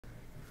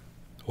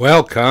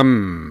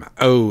Welcome,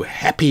 O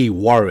happy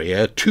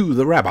warrior, to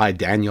the Rabbi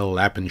Daniel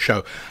Lapin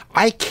Show.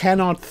 I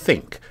cannot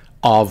think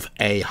of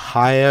a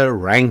higher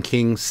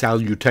ranking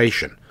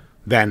salutation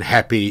than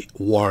happy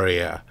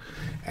warrior.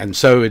 And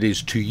so it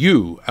is to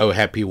you, O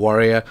happy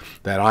warrior,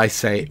 that I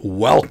say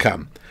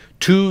welcome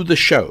to the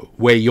show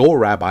where your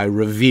rabbi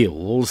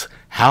reveals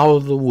how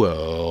the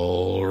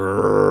world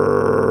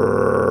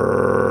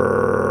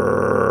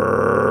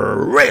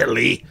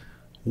really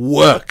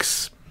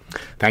works.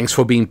 Thanks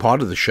for being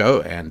part of the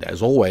show, and as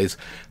always,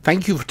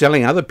 thank you for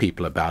telling other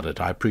people about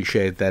it. I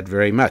appreciate that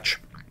very much.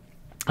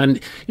 And,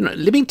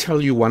 let me tell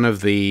you one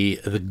of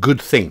the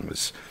good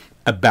things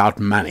about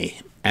money.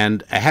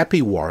 And a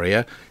happy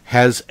warrior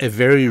has a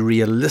very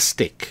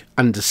realistic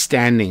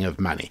understanding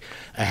of money.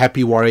 A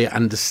happy warrior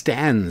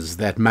understands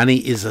that money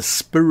is a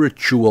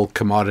spiritual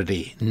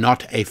commodity,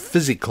 not a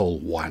physical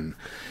one.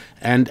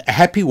 And a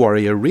happy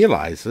warrior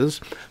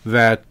realizes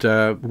that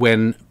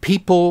when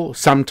people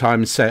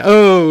sometimes say,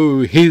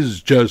 oh,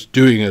 he's just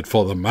doing it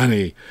for the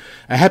money,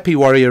 a happy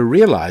warrior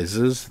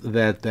realizes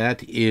that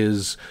that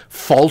is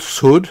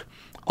falsehood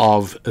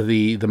of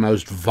the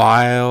most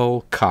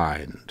vile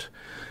kind.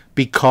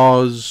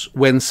 Because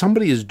when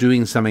somebody is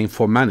doing something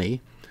for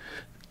money,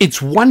 it's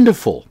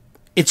wonderful.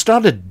 It's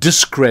not a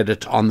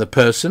discredit on the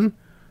person.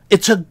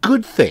 It's a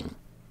good thing.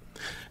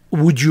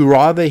 Would you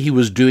rather he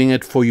was doing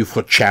it for you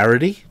for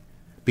charity?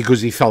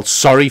 Because he felt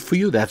sorry for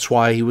you, that's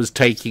why he was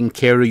taking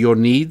care of your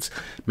needs,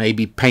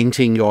 maybe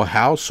painting your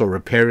house or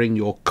repairing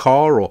your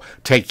car or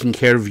taking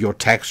care of your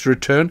tax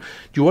return.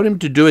 Do you want him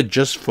to do it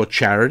just for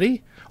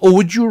charity? Or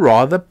would you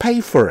rather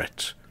pay for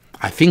it?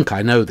 I think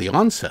I know the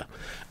answer.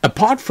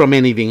 Apart from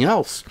anything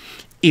else,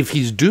 if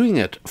he's doing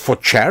it for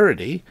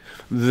charity,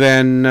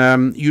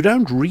 then you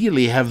don't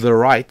really have the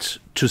right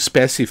to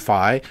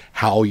specify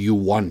how you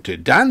want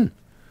it done.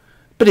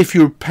 But if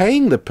you're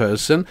paying the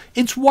person,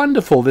 it's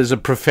wonderful. There's a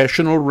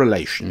professional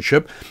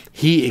relationship.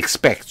 He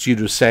expects you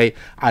to say,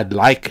 I'd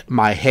like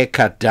my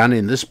haircut done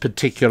in this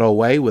particular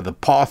way with a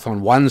path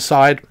on one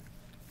side,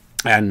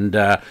 and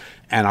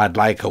I'd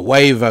like a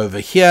wave over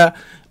here.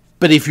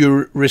 But if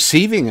you're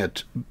receiving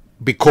it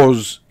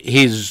because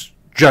he's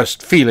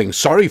just feeling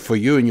sorry for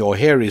you and your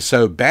hair is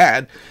so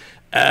bad,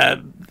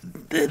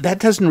 that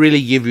doesn't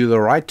really give you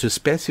the right to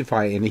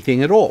specify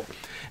anything at all.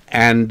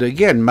 And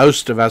again,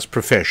 most of us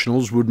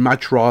professionals would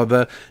much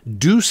rather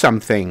do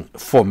something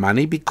for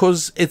money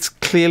because it's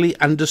clearly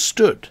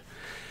understood.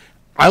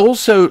 I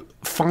also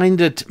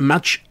find it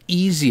much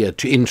easier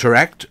to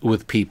interact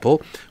with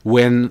people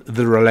when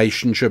the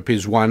relationship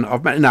is one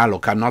of money. Now,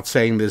 look, I'm not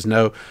saying there's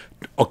no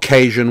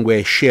occasion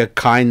where sheer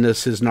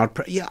kindness is not...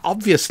 Yeah,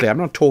 obviously, I'm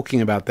not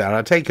talking about that.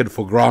 I take it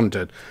for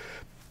granted.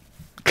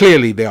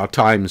 Clearly, there are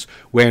times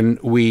when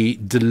we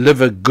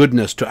deliver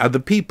goodness to other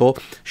people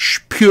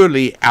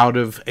purely out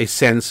of a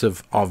sense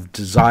of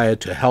desire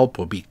to help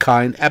or be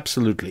kind,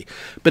 absolutely.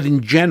 But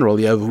in general,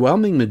 the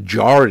overwhelming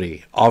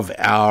majority of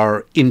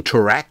our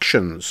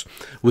interactions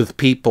with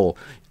people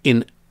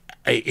in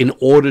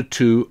order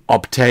to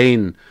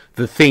obtain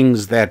the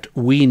things that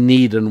we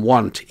need and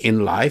want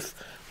in life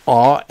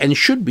are and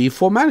should be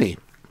for money.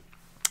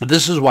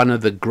 This is one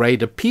of the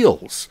great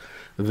appeals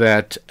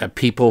that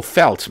people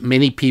felt.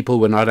 Many people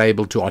were not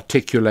able to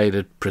articulate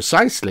it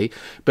precisely,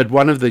 but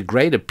one of the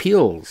great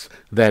appeals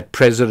that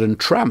President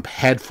Trump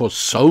had for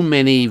so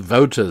many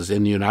voters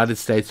in the United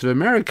States of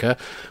America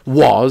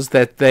was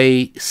that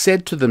they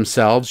said to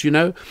themselves,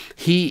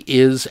 he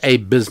is a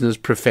business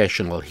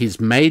professional. He's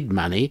made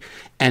money,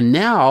 and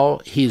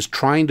now he's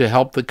trying to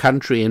help the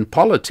country in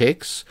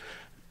politics,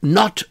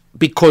 not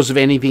because of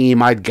anything he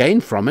might gain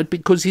from it,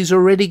 because he's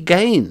already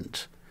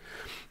gained.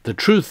 The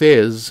truth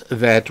is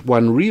that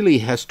one really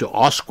has to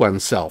ask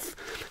oneself,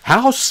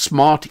 how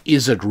smart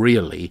is it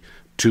really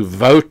to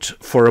vote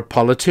for a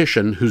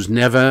politician who's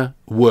never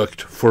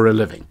worked for a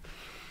living?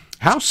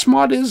 How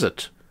smart is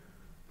it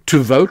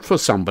to vote for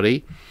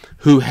somebody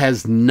who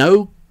has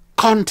no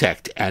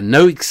contact and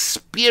no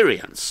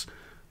experience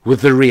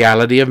with the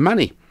reality of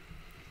money?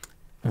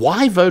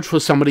 Why vote for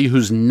somebody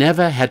who's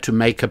never had to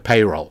make a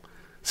payroll,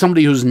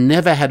 somebody who's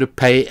never had to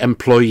pay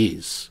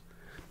employees?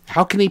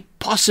 How can he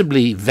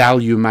possibly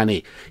value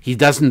money? He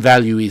doesn't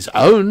value his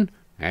own,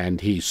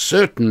 and he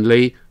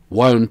certainly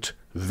won't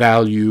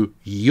value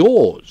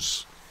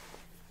yours.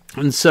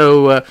 And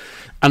so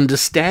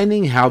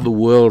understanding how the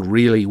world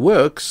really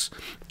works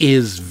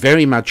is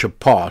very much a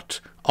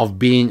part of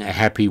being a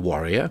happy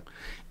warrior,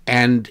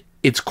 and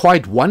it's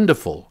quite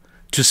wonderful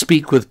to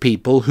speak with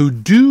people who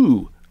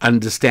do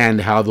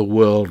understand how the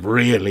world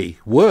really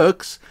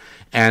works,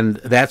 and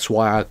that's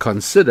why I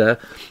consider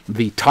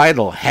the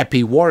title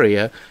Happy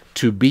Warrior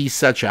to be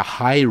such a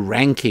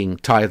high-ranking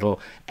title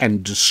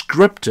and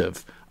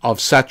descriptive of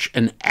such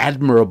an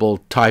admirable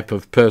type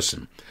of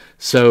person.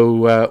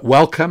 So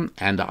welcome,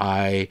 and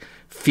I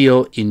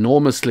feel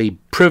enormously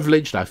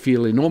privileged, I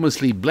feel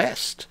enormously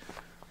blessed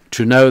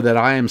to know that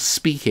I am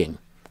speaking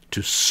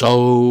to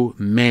so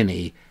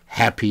many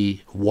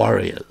happy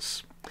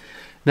warriors.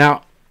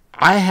 Now,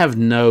 I have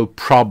no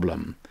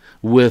problem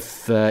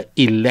with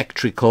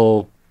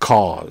electrical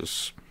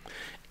cars.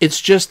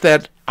 It's just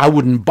that I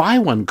wouldn't buy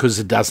one because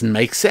it doesn't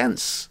make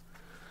sense.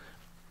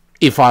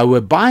 If I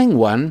were buying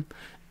one,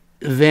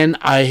 then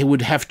I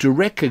would have to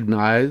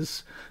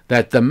recognize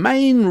that the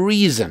main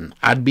reason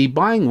I'd be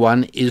buying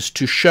one is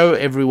to show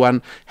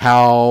everyone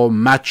how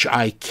much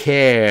I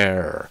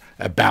care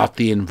about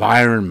the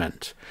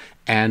environment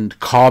and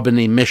carbon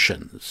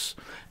emissions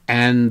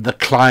and the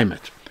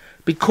climate,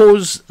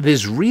 because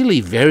there's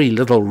really very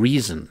little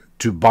reason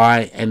to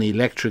buy an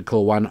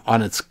electrical one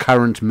on its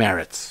current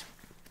merits.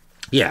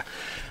 Yeah,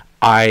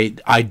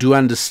 I do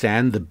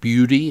understand the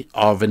beauty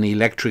of an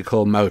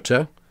electrical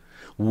motor,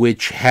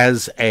 which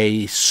has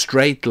a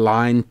straight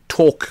line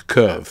torque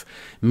curve,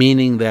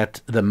 meaning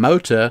that the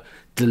motor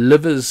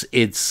delivers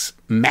its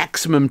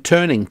maximum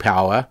turning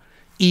power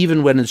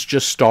even when it's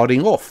just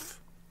starting off.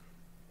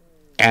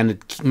 And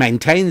it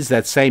maintains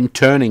that same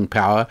turning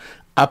power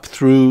up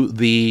through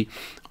the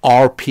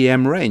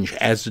RPM range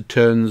as it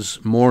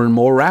turns more and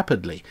more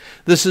rapidly.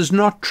 This is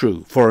not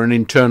true for an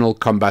internal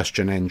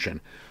combustion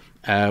engine.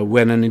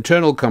 When an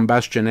internal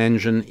combustion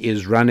engine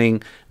is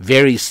running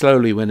very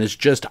slowly, when it's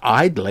just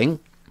idling,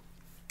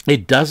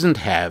 it doesn't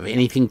have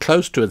anything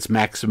close to its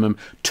maximum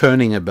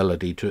turning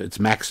ability, to its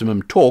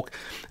maximum torque,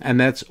 and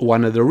that's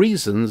one of the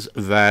reasons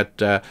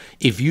that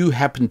if you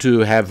happen to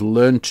have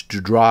learned to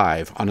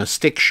drive on a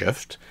stick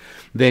shift,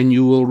 then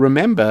you will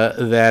remember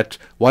that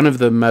one of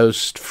the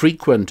most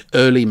frequent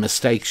early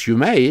mistakes you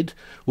made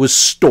was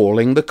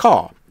stalling the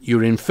car.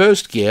 You're in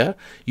first gear,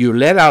 you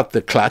let out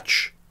the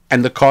clutch,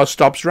 and the car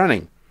stops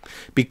running,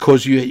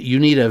 because you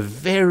need a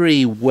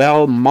very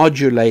well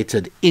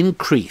modulated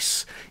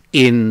increase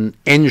in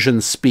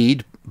engine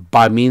speed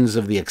by means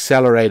of the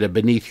accelerator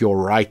beneath your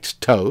right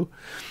toe,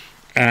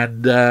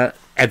 and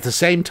at the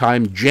same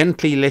time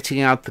gently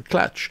letting out the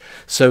clutch,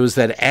 so as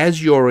that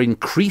as you're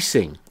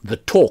increasing the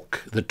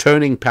torque, the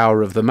turning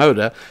power of the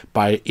motor,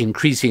 by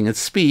increasing its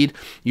speed,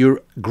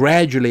 you're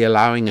gradually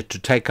allowing it to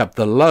take up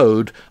the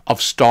load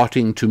of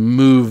starting to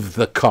move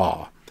the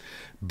car.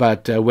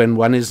 But when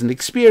one isn't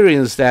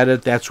experienced at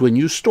it, that's when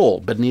you stall.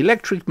 But an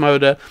electric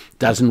motor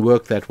doesn't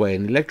work that way.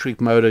 An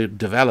electric motor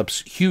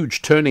develops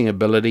huge turning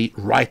ability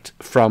right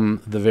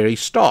from the very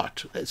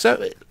start.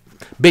 So,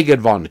 big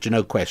advantage,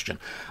 no question.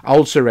 I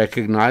also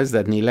recognize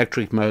that an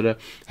electric motor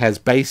has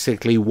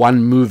basically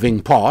one moving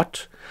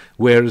part,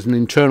 whereas an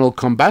internal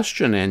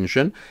combustion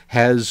engine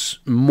has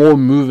more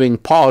moving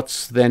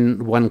parts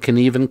than one can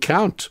even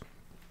count.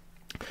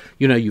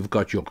 You know, you've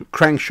got your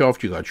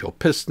crankshaft, you've got your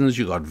pistons,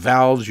 you've got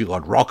valves, you've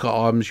got rocker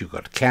arms, you've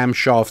got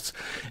camshafts,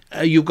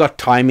 you've got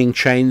timing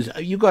chains,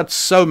 you've got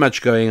so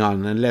much going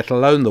on, and let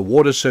alone the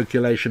water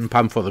circulation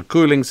pump for the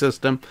cooling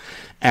system.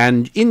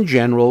 And in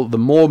general, the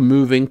more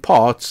moving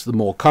parts, the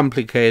more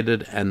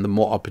complicated and the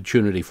more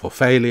opportunity for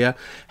failure.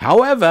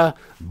 However,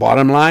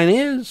 bottom line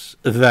is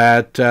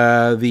that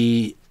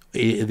the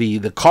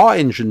car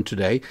engine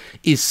today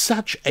is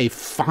such a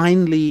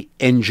finely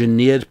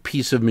engineered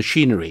piece of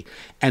machinery,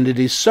 and it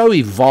is so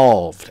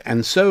evolved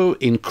and so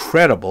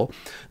incredible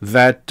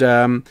that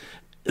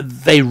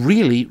they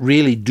really,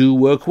 really do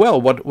work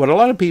well. What a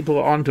lot of people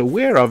aren't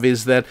aware of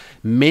is that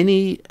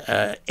many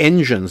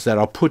engines that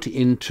are put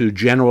into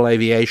general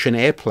aviation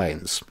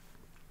airplanes,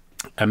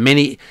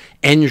 many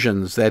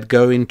engines that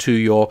go into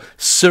your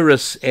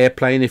Cirrus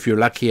airplane, if you're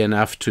lucky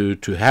enough to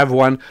have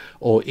one,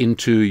 or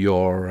into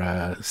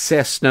your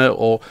Cessna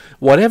or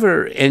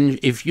whatever, and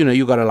if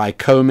you've got a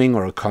Lycoming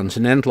or a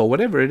Continental or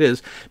whatever it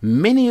is,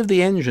 many of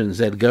the engines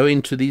that go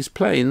into these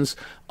planes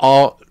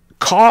are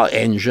car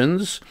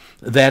engines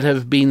that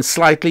have been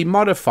slightly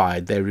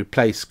modified. They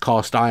replace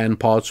cast iron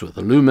parts with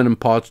aluminum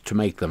parts to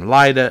make them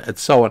lighter, and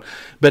so on.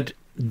 But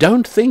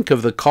don't think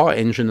of the car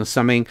engine as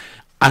something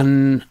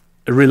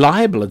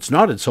unreliable. It's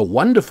not. It's a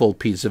wonderful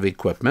piece of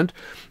equipment.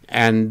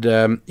 And,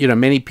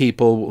 many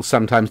people will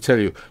sometimes tell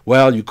you,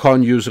 well, you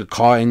can't use a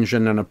car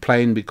engine on a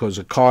plane because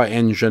a car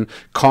engine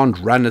can't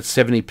run at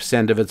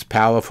 70% of its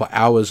power for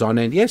hours on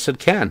end. Yes, it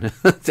can.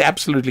 It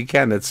absolutely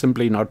can. That's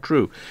simply not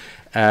true.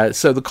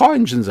 So the car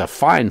engine's a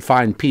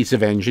fine piece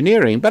of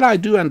engineering, but I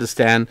do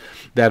understand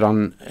that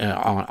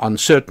on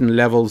certain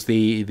levels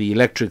the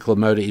electrical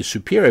motor is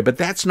superior, but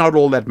that's not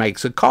all that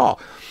makes a car.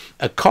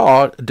 A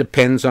car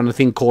depends on a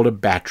thing called a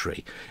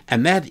battery,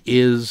 and that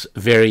is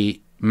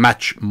very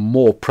much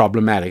more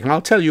problematic. And I'll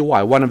tell you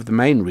why. One of the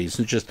main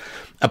reasons, just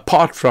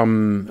apart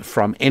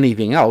from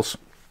anything else,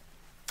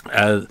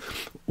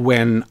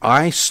 when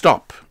I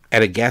stop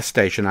at a gas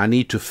station, I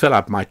need to fill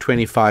up my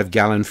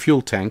 25-gallon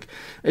fuel tank.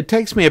 It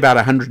takes me about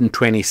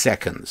 120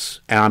 seconds,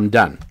 and I'm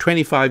done.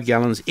 25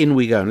 gallons, in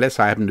we go, unless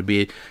I happen to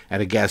be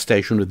at a gas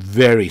station with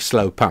very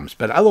slow pumps.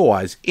 But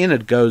otherwise, in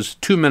it goes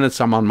 2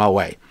 minutes, I'm on my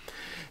way.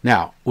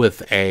 Now,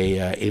 with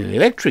an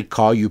electric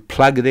car, you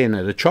plug it in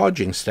at a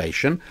charging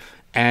station,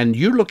 and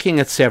you're looking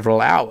at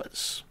several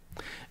hours.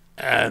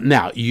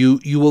 Now, you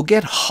will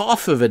get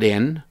half of it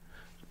in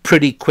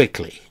pretty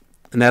quickly,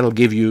 and that'll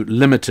give you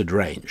limited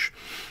range.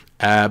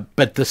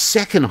 But the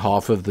second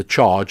half of the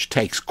charge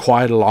takes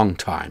quite a long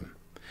time.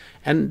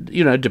 And,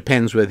 it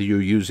depends whether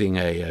you're using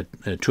a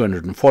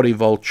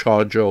 240-volt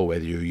charger or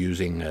whether you're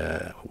using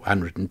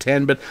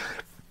 110, but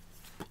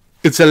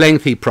it's a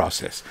lengthy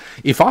process.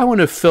 If I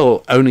want to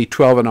fill only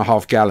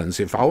 12.5 gallons,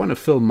 if I want to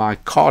fill my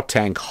car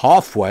tank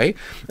halfway,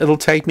 it'll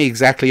take me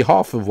exactly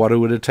half of what it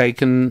would have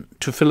taken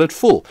to fill it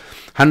full.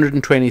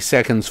 120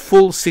 seconds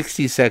full,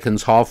 60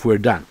 seconds half, we're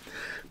done.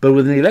 But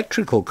with an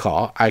electrical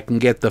car, I can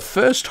get the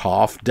first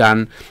half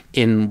done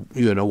in,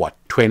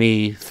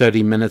 20,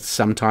 30 minutes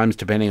sometimes,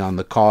 depending on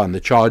the car and the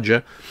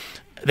charger.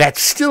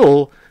 That's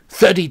still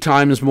 30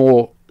 times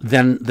more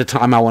than the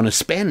time I want to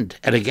spend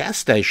at a gas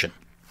station.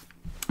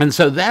 And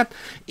so that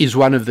is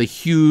one of the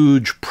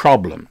huge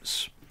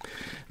problems.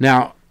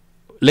 Now,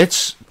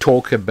 let's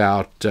talk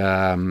about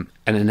an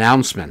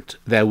announcement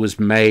that was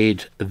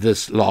made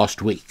this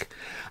last week.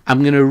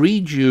 I'm going to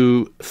read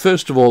you,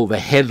 first of all, the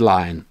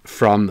headline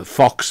from the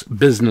Fox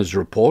Business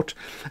Report,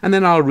 and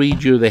then I'll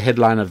read you the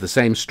headline of the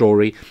same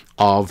story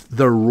of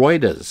the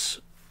Reuters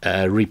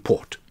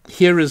report.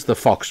 Here is the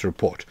Fox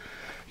report.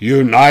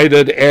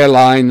 United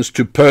Airlines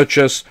to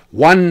purchase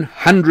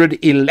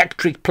 100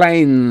 electric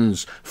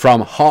planes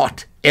from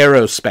Heart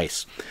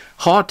Aerospace.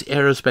 Heart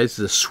Aerospace is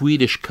a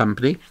Swedish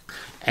company,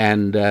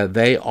 and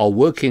they are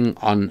working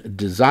on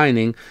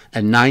designing a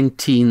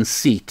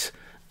 19-seat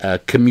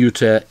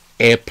commuter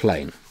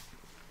airplane.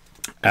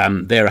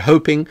 They're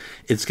hoping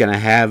it's going to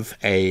have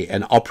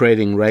an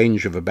operating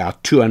range of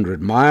about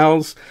 200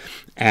 miles,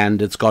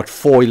 and it's got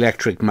 4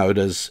 electric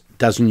motors,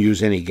 doesn't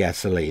use any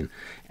gasoline.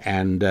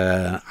 And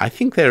I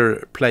think they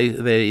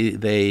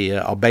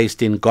are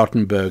based in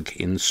Gothenburg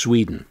in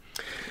Sweden.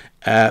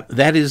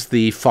 That is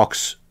the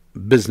Fox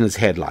Business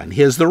headline.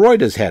 Here's the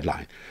Reuters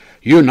headline.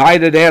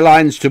 United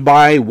Airlines to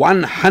buy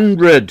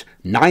 100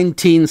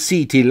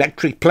 19-seat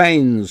electric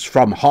planes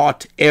from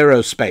Heart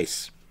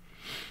Aerospace.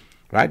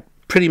 Right?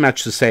 Pretty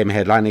much the same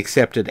headline,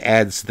 except it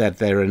adds that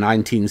they're a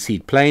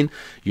 19-seat plane.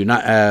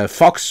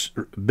 Fox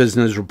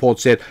Business Report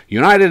said,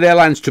 United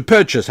Airlines to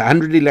purchase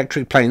 100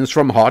 electric planes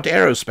from Heart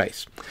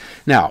Aerospace.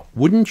 Now,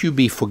 wouldn't you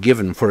be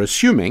forgiven for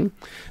assuming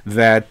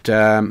that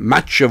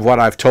much of what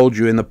I've told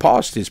you in the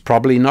past is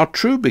probably not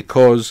true?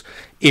 Because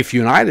if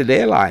United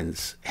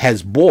Airlines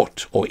has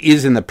bought or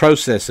is in the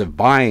process of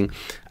buying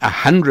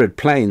 100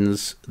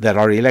 planes that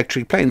are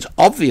electric planes,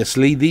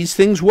 obviously these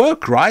things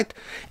work, right?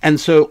 And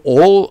so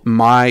all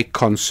my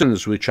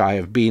concerns, which I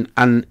have been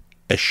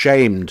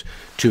unashamed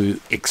to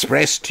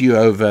express to you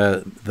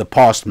over the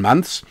past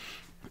months,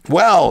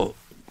 well,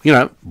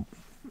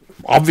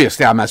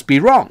 obviously I must be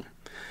wrong.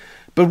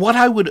 But what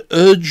I would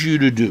urge you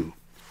to do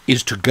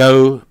is to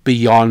go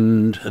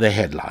beyond the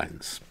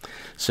headlines.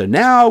 So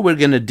now we're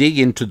going to dig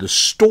into the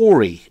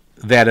story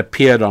that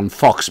appeared on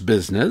Fox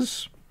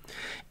Business,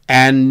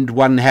 and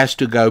one has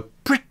to go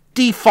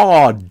pretty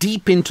far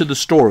deep into the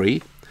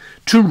story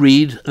to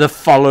read the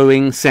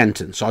following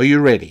sentence. Are you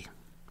ready?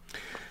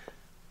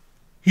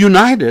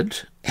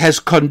 United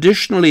has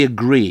conditionally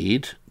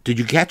agreed, did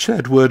you catch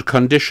that word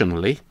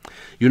conditionally?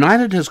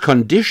 United has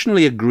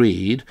conditionally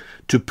agreed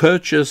to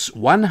purchase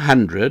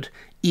 100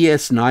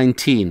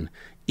 ES-19.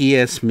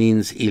 ES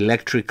means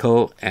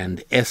electrical,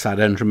 and S, I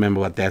don't remember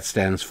what that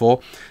stands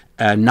for.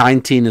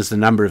 19 is the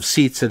number of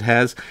seats it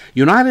has.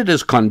 United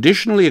has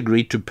conditionally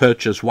agreed to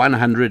purchase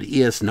 100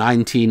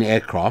 ES-19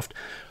 aircraft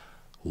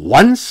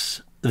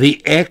once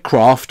the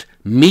aircraft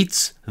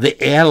meets the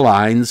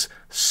airline's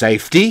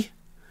safety,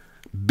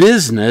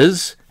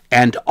 business,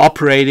 and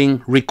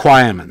operating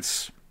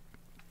requirements.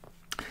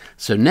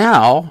 So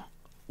now,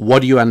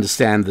 what do you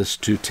understand this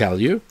to tell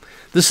you?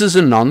 This is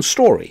a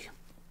non-story.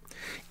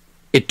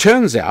 It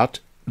turns out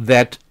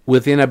that by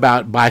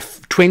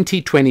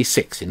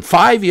 2026, in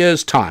 5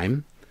 years'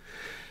 time,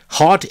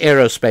 Heart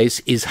Aerospace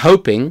is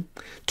hoping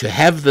to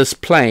have this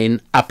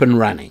plane up and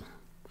running.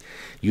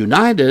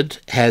 United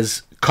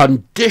has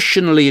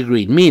conditionally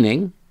agreed,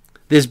 meaning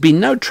there's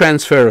been no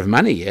transfer of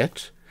money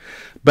yet,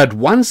 but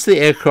once the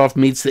aircraft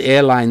meets the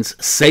airline's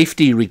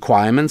safety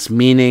requirements,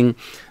 meaning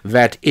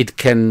that it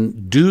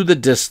can do the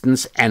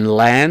distance and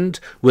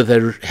land with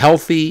a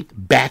healthy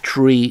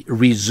battery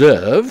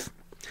reserve,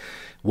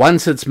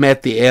 once it's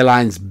met the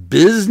airline's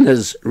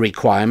business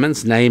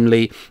requirements,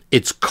 namely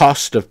its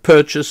cost of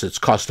purchase, its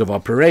cost of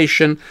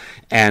operation,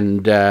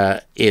 and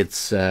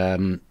its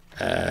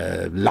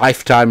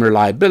lifetime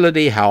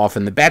reliability, how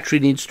often the battery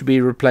needs to be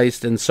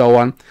replaced, and so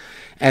on.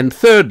 And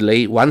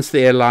thirdly, once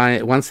the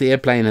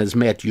airplane has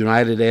met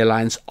United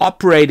Airlines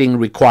operating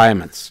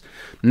requirements,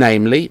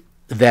 namely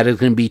that it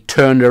can be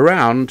turned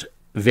around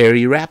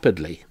very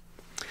rapidly.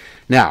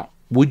 Now,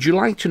 would you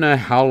like to know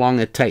how long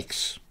it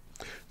takes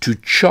to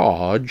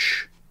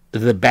charge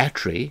the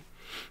battery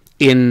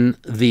in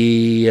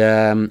the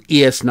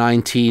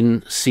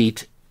ES-19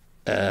 seat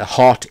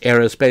Heart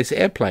Aerospace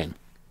airplane?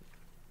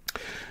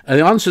 And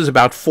the answer is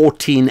about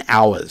 14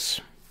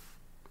 hours.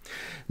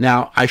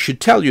 Now, I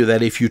should tell you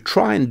that if you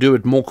try and do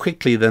it more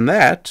quickly than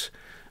that,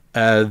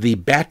 the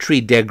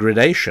battery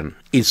degradation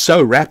is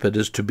so rapid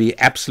as to be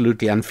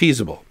absolutely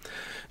unfeasible.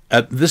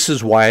 This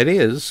is why it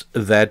is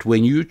that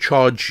when you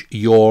charge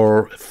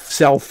your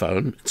cell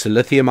phone, it's a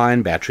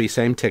lithium-ion battery,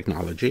 same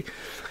technology,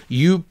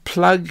 you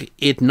plug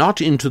it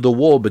not into the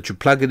wall, but you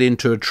plug it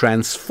into a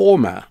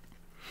transformer,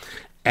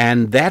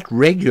 and that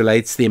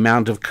regulates the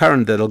amount of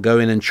current that'll go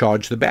in and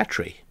charge the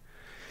battery.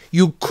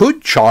 You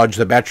could charge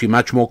the battery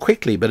much more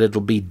quickly, but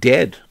it'll be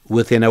dead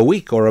within a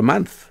week or a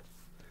month.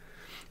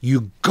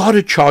 You got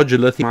to charge a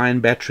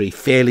lithium-ion battery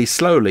fairly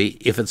slowly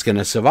if it's going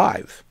to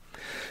survive.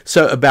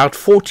 So about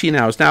 14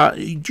 hours. Now,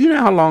 do you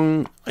know how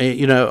long,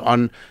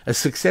 on a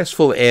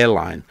successful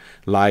airline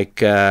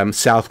like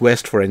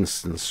Southwest, for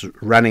instance,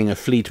 running a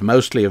fleet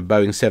mostly of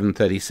Boeing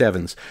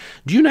 737s,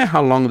 do you know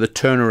how long the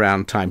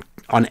turnaround time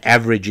on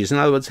average is? In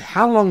other words,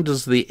 how long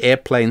does the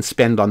airplane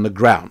spend on the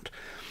ground?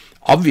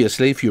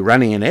 Obviously, if you're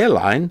running an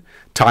airline,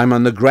 time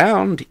on the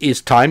ground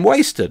is time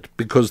wasted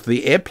because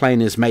the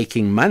airplane is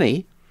making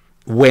money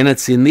when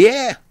it's in the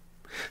air.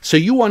 So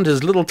you want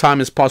as little time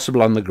as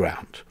possible on the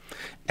ground.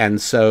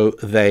 And so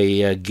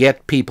they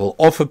get people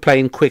off a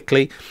plane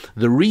quickly.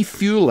 The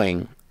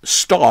refueling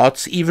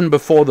starts even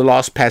before the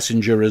last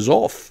passenger is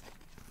off.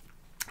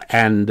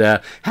 And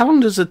how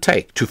long does it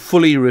take to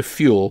fully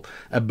refuel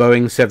a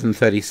Boeing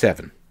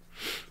 737?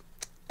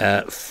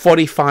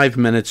 45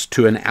 minutes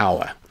to an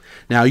hour.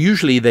 Now,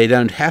 usually they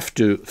don't have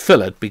to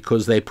fill it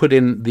because they put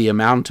in the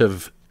amount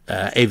of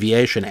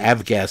aviation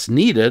avgas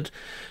needed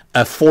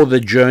for the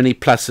journey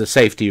plus a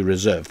safety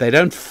reserve. They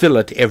don't fill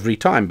it every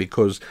time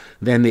because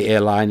then the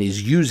airline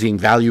is using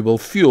valuable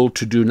fuel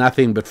to do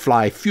nothing but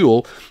fly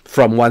fuel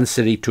from one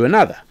city to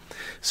another.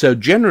 So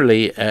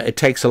generally, it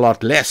takes a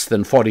lot less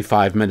than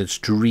 45 minutes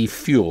to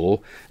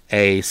refuel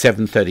a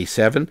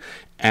 737,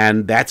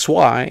 and that's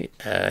why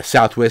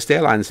Southwest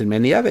Airlines and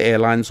many other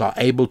airlines are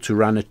able to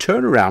run a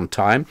turnaround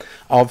time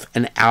of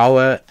an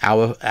hour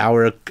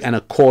and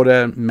a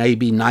quarter,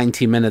 maybe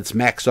 90 minutes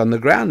max on the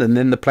ground, and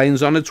then the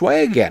plane's on its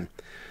way again.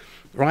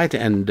 Right,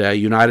 and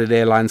United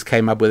Airlines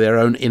came up with their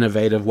own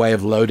innovative way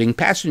of loading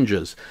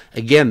passengers.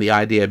 Again, the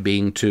idea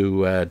being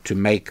to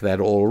make that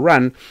all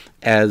run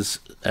as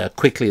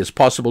quickly as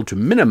possible to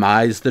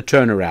minimize the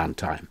turnaround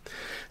time.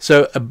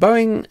 So a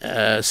Boeing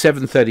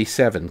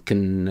 737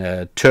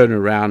 can turn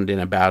around in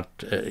about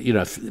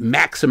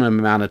maximum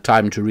amount of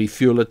time to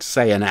refuel it,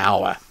 say an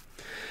hour.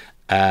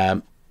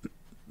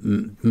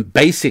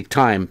 Basic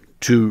time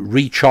to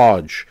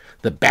recharge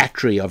the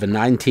battery of a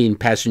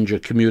 19-passenger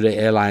commuter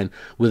airline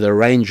with a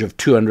range of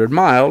 200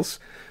 miles,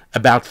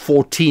 about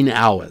 14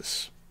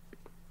 hours.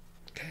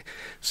 Okay.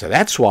 So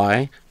that's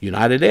why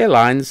United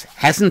Airlines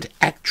hasn't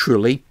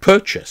actually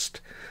purchased.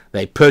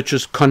 They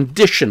purchased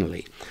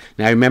conditionally.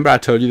 Now, remember, I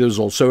told you there was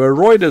also a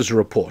Reuters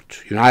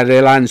report. United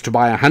Airlines to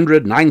buy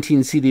 100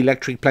 19-seat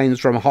electric planes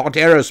from Heart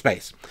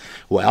Aerospace.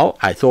 Well,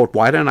 I thought,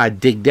 why don't I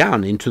dig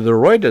down into the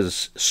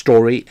Reuters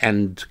story,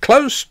 and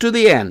close to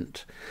the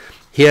end,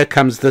 here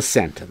comes the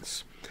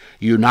sentence.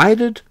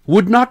 United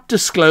would not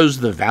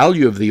disclose the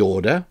value of the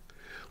order,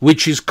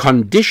 which is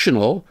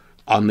conditional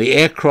on the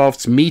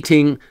aircraft's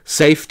meeting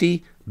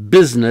safety,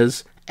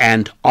 business,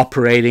 and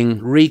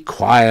operating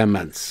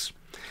requirements.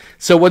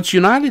 So what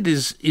United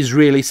is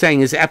really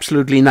saying is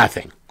absolutely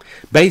nothing.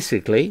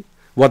 Basically,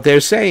 what they're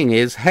saying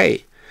is,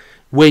 hey,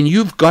 when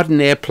you've got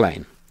an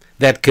airplane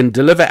that can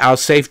deliver our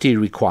safety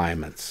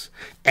requirements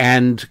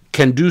and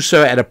can do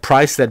so at a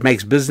price that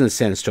makes business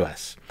sense to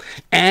us,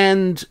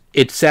 and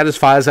it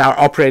satisfies our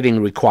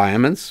operating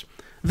requirements,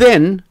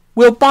 then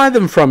we'll buy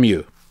them from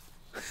you.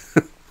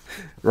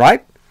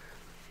 Right?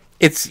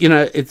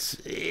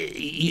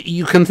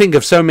 You can think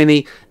of so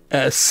many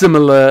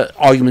similar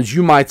arguments.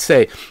 You might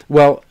say,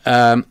 well,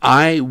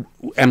 I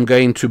am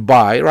going to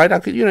buy,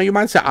 right? You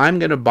might say, I'm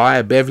going to buy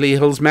a Beverly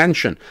Hills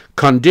mansion,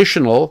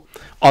 conditional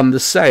on the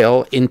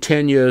sale in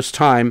 10 years'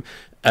 time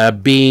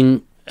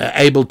being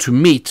able to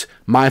meet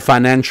my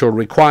financial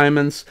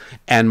requirements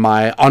and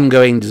my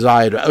ongoing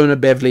desire to own a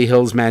Beverly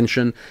Hills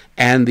mansion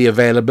and the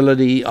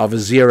availability of a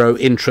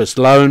zero-interest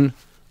loan.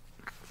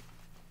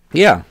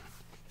 Yeah,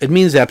 it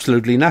means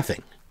absolutely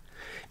nothing.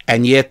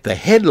 And yet the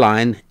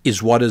headline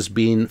is what has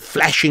been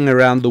flashing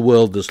around the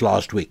world this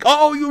last week.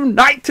 Oh,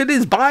 United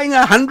is buying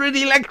 100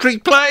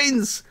 electric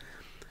planes.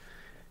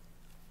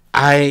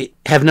 I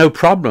have no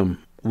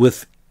problem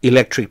with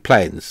electric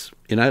planes.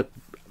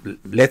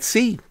 Let's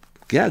see.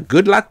 Yeah,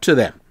 good luck to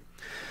them.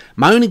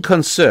 My only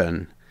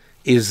concern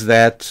is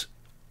that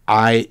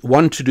I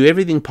want to do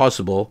everything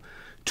possible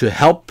to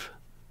help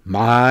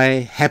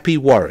my happy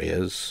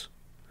warriors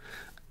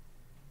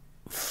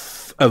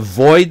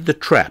avoid the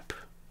trap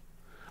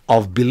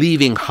of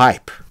believing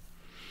hype.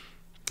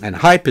 And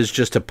hype is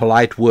just a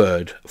polite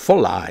word for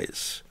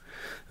lies.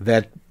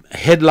 That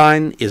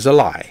headline is a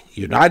lie.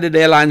 United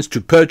Airlines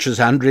to purchase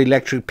 100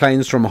 electric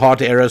planes from Heart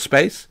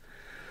Aerospace.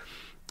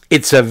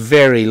 It's a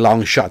very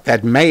long shot.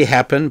 That may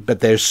happen, but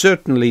they're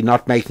certainly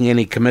not making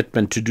any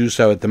commitment to do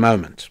so at the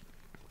moment.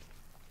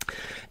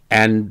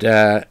 And,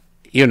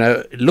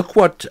 look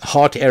what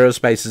Heart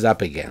Aerospace is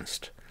up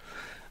against.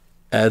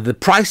 The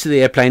price of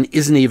the airplane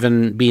isn't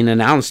even been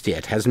announced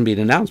yet, hasn't been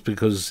announced,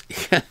 because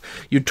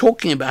you're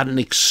talking about an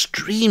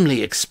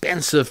extremely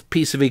expensive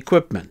piece of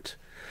equipment.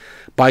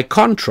 By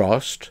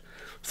contrast,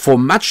 for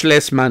much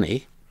less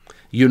money,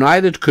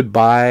 United could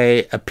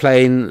buy a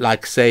plane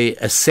like, say,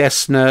 a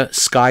Cessna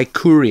Sky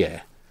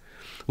Courier,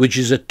 which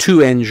is a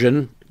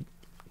 2-engine,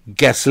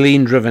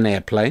 gasoline-driven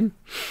airplane.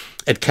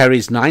 It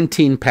carries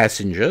 19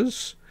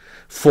 passengers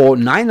for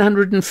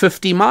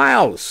 950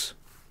 miles.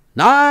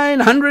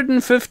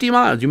 950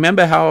 miles. You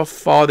remember how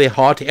far the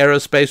Heart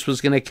Aerospace was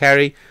going to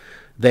carry?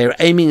 They're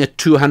aiming at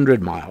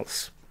 200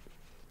 miles.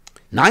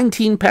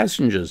 19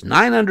 passengers,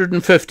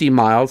 950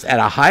 miles at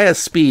a higher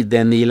speed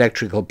than the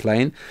electrical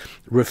plane.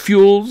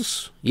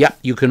 Refuels, yep,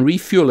 you can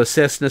refuel a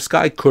Cessna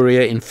Sky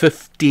Courier in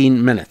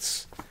 15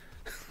 minutes.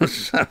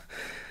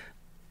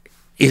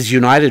 Is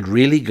United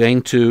really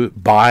going to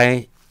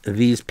buy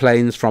these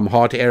planes from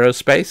Heart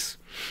Aerospace?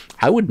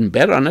 I wouldn't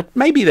bet on it.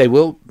 Maybe they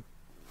will,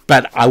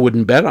 but I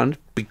wouldn't bet on it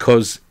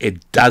because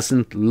it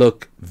doesn't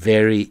look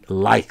very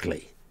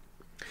likely.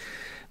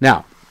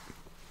 Now,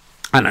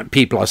 I know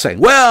people are saying,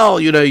 well,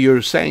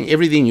 you're saying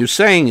everything you're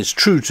saying is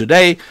true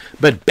today,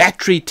 but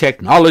battery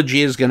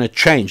technology is going to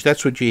change.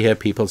 That's what you hear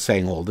people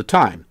saying all the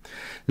time.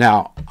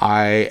 Now,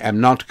 I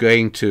am not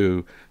going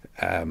to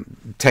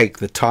take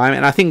the time,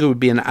 and I think it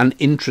would be an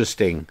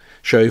uninteresting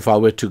show if I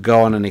were to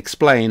go on and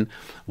explain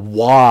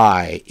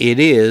why it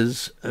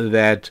is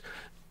that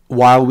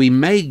while we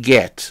may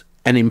get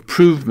an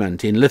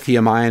improvement in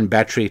lithium-ion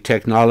battery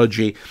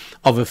technology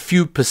of a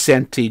few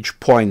percentage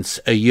points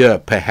a year,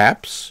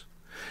 perhaps,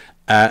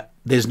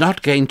 there's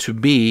not going to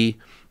be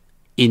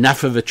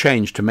enough of a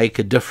change to make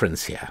a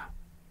difference here.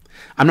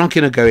 I'm not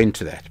going to go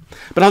into that,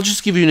 but I'll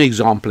just give you an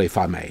example, if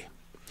I may.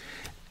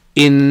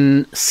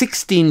 In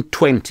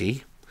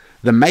 1620,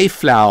 the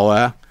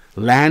Mayflower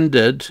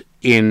landed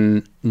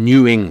in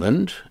New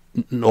England,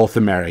 North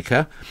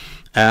America,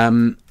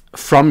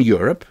 from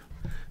Europe.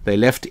 They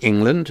left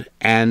England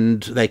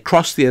and they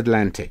crossed the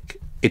Atlantic.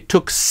 It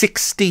took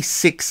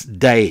 66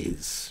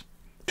 days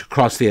to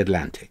cross the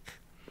Atlantic.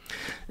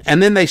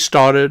 And then they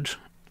started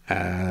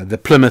the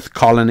Plymouth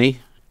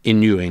colony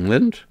in New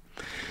England.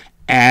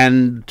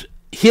 And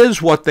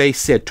here's what they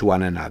said to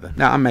one another.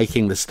 Now, I'm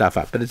making this stuff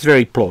up, but it's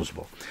very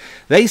plausible.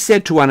 They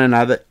said to one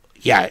another,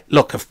 yeah,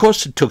 look, of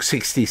course it took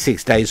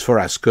 66 days for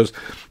us because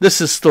this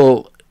is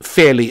still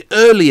fairly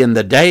early in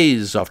the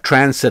days of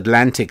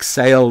transatlantic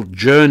sail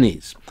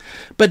journeys.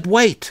 But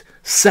wait,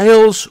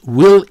 sails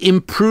will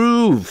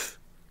improve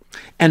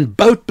and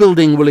boat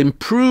building will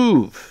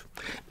improve.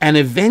 And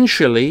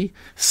eventually,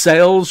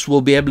 sails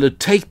will be able to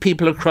take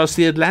people across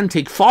the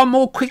Atlantic far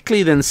more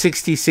quickly than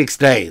 66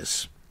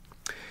 days.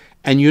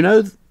 And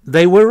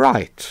they were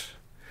right.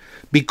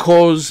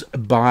 Because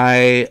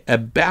by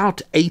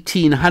about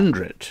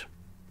 1800,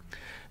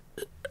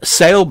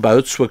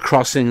 sailboats were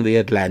crossing the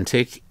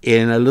Atlantic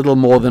in a little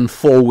more than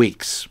 4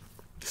 weeks.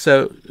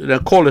 So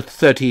call it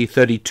 30,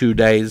 32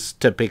 days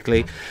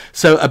typically.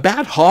 So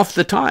about half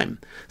the time.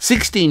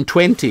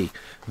 1620,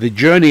 the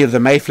journey of the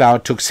Mayflower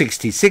took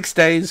 66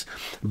 days.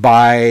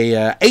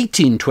 By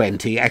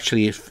 1820,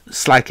 actually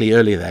slightly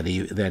earlier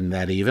than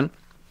that even,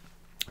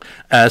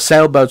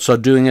 sailboats are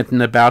doing it in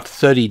about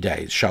 30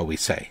 days, shall we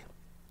say.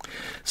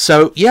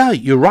 So, yeah,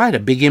 you're right, a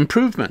big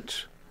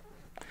improvement.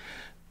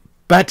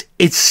 But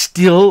it's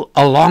still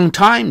a long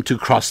time to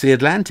cross the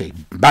Atlantic.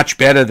 Much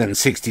better than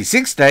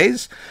 66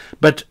 days,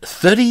 but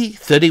 30,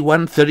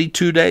 31,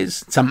 32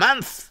 days, it's a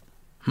month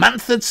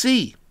at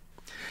sea.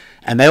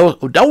 And they all,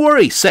 don't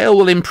worry, sail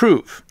will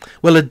improve.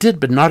 Well, it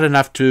did, but not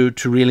enough to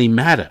really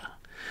matter.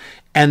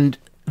 And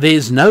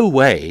there's no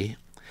way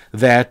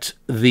that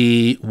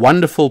the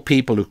wonderful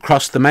people who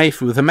crossed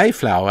with the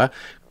Mayflower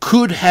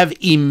could have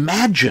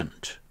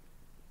imagined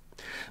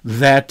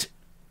that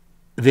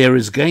there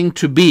is going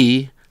to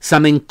be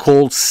something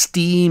called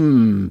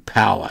steam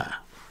power.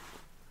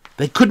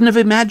 They couldn't have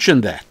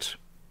imagined that.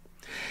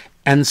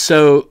 And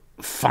so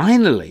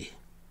finally,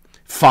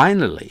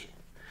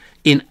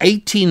 in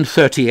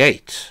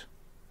 1838,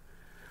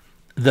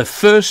 the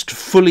first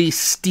fully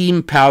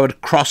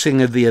steam-powered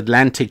crossing of the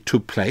Atlantic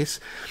took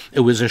place. It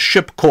was a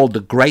ship called the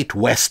Great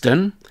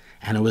Western,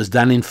 and it was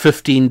done in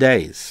 15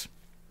 days.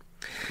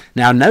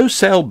 Now, no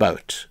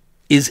sailboat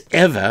is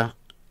ever,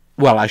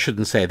 well, I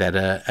shouldn't say that,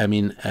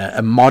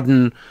 a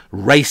modern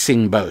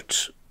racing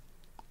boat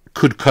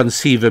could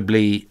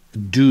conceivably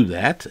do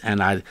that,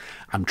 and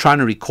I'm trying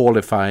to recall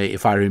if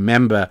I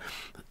remember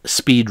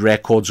speed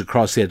records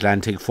across the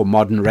Atlantic for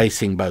modern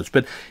racing boats.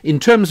 But in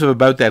terms of a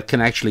boat that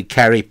can actually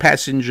carry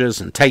passengers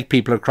and take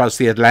people across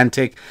the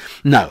Atlantic,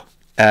 no,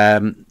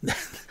 not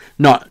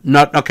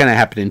going to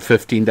happen in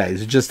 15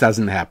 days. It just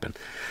doesn't happen.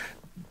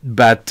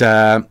 But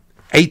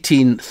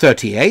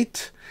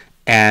 1838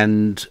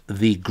 and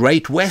the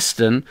Great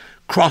Western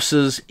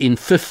crosses in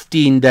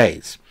 15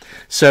 days.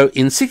 So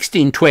in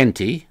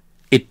 1620,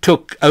 it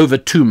took over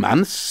 2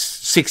 months,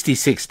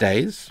 66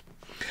 days,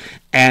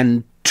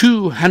 and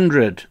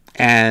 280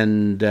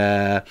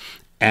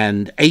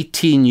 And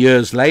 18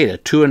 years later,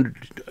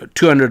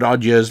 200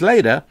 odd years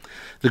later,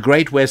 the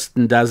Great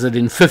Western does it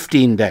in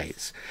 15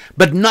 days.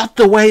 But not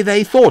the way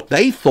they thought.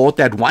 They thought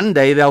that one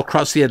day they'll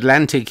cross the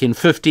Atlantic in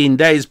 15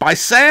 days by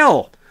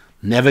sail.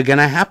 Never going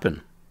to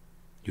happen.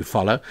 You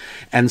follow?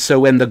 And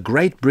so when the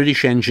great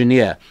British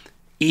engineer,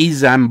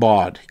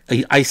 Isambard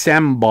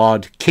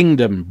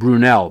Kingdom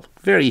Brunel,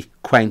 very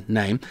quaint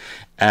name,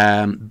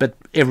 but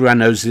everyone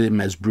knows him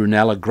as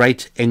Brunel, a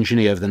great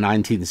engineer of the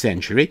 19th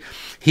century.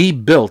 He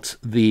built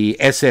the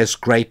SS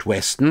Great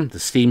Western, the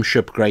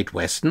steamship Great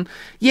Western.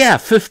 Yeah,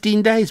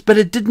 15 days, but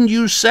it didn't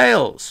use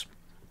sails.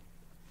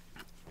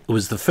 It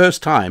was the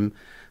first time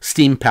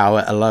steam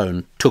power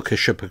alone took a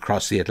ship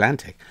across the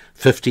Atlantic.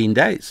 15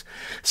 days.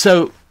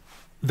 So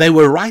they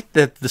were right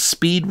that the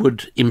speed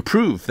would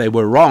improve. They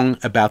were wrong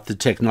about the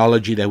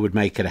technology that would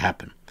make it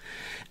happen.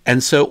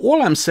 And so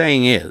all I'm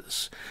saying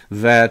is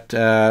that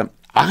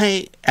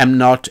I am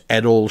not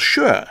at all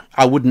sure.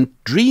 I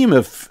wouldn't dream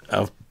of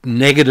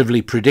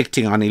negatively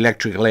predicting on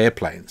electrical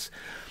airplanes.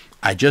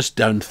 I just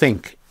don't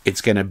think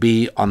it's going to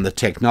be on the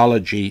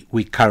technology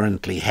we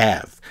currently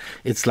have.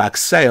 It's like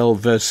sail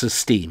versus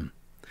steam.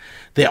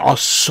 There are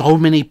so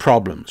many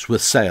problems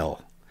with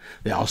sail.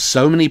 There are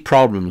so many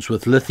problems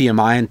with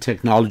lithium-ion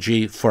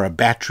technology for a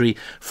battery,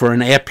 for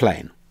an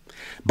airplane.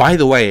 By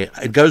the way,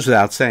 it goes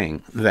without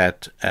saying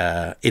that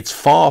it's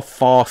far,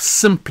 far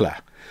simpler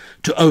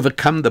to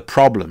overcome the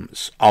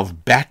problems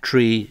of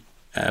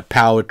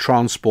battery-powered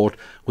transport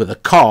with a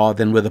car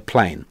than with a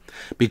plane,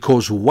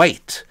 because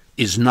weight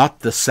is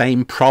not the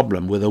same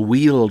problem with a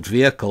wheeled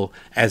vehicle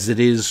as it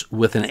is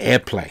with an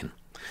airplane.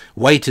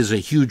 Weight is a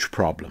huge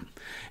problem.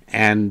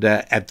 And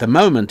at the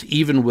moment,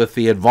 even with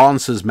the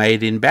advances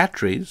made in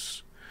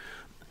batteries,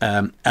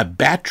 a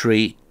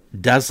battery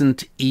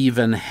doesn't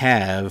even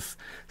have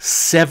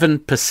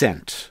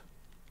 7%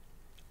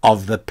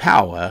 of the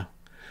power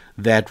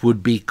that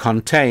would be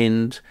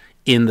contained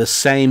in the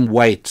same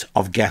weight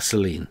of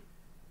gasoline.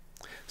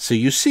 So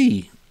you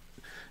see,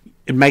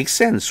 it makes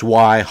sense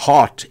why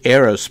Heart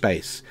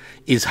Aerospace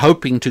is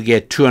hoping to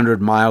get 200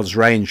 miles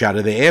range out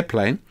of the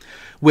airplane,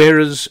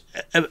 whereas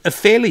a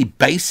fairly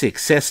basic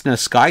Cessna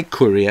Sky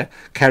Courier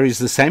carries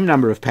the same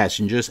number of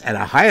passengers at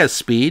a higher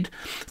speed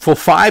for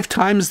 5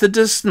 times the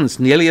distance,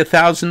 nearly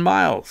 1,000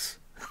 miles,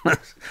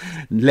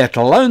 let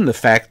alone the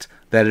fact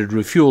that it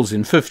refuels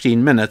in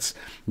 15 minutes,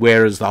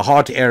 whereas the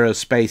Heart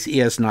Aerospace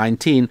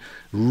ES-19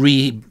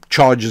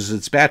 recharges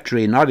its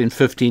battery not in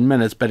 15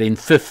 minutes, but in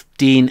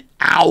 15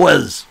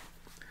 hours.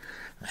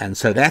 And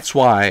so that's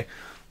why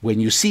when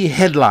you see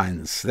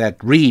headlines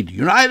that read,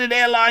 United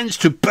Airlines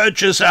to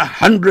purchase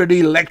 100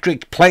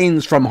 electric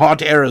planes from Heart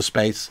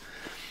Aerospace,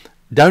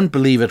 don't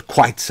believe it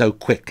quite so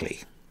quickly.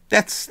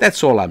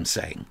 That's all I'm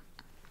saying.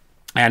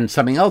 And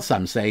something else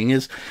I'm saying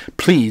is,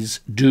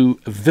 please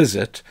do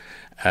visit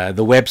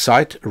the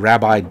website,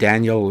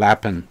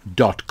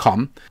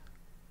 rabbidaniellapin.com,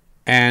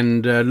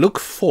 and look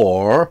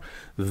for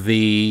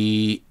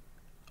the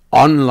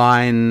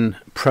online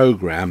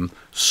program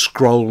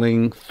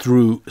Scrolling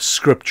Through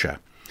Scripture.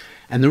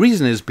 And the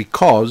reason is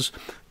because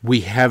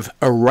we have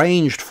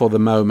arranged for the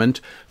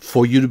moment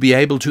for you to be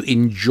able to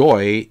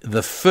enjoy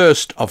the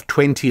first of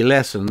 20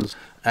 lessons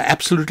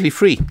absolutely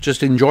free.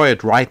 Just enjoy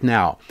it right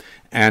now.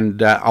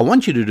 And I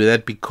want you to do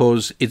that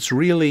because it's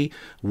really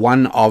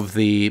one of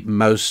the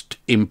most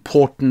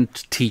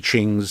important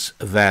teachings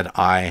that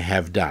I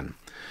have done.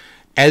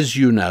 As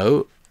you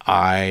know,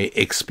 I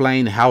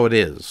explain how it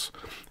is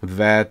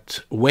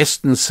that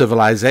Western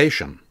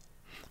civilization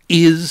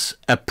is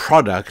a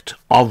product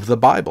of the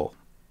Bible.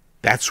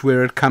 That's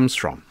where it comes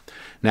from.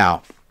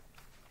 Now,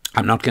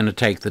 I'm not going to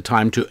take the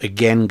time to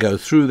again go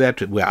through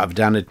that, where I've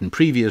done it in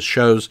previous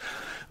shows,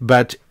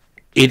 but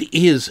it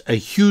is a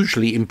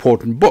hugely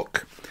important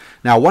book.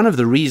 Now, one of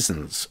the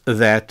reasons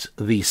that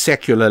the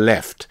secular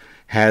left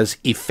has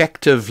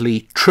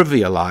effectively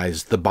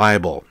trivialized the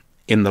Bible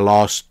in the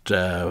last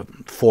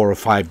 4 or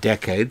 5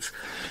 decades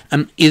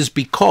is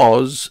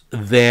because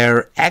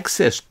their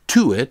access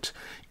to it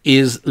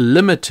is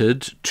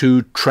limited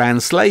to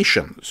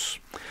translations.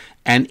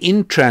 And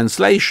in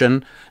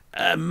translation,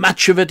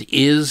 much of it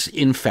is,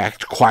 in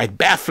fact, quite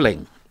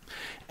baffling.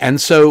 And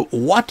so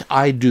what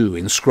I do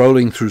in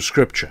scrolling through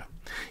Scripture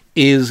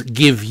is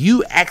give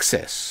you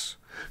access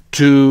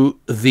to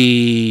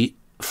the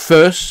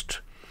first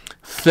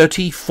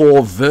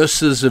 34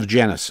 verses of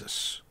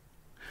Genesis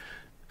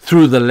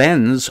through the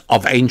lens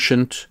of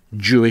ancient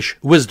Jewish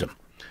wisdom.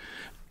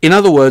 In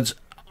other words,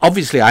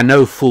 obviously I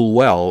know full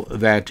well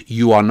that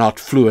you are not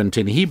fluent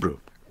in Hebrew,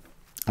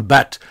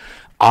 but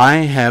I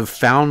have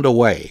found a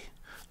way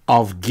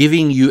of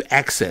giving you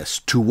access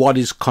to what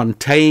is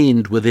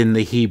contained within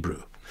the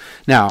Hebrew.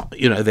 Now,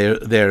 you know,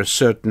 there are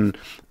certain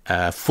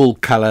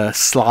full-color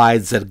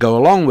slides that go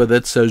along with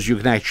it so as you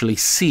can actually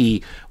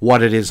see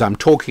what it is I'm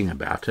talking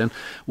about. And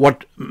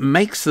what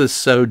makes this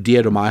so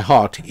dear to my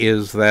heart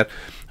is that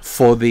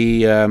for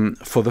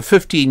the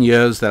 15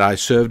 years that I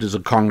served as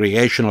a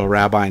congregational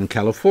rabbi in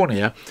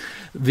California,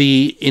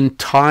 the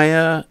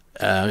entire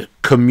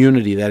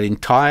community, that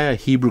entire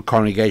Hebrew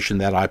congregation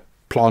that I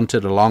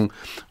planted along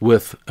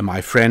with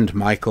my friend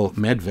Michael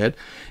Medved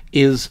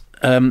is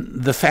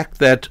the fact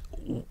that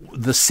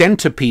the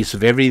centerpiece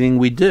of everything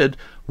we did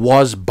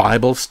was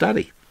Bible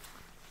study.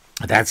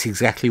 That's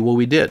exactly what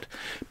we did.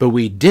 But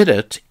we did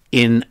it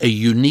in a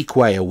unique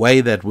way, a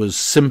way that was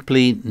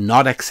simply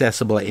not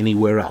accessible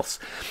anywhere else.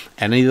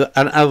 And in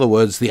other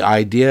words, the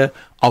idea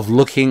of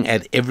looking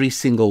at every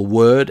single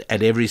word,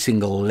 at every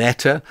single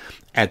letter,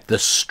 at the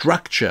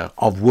structure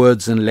of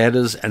words and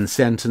letters and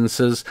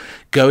sentences,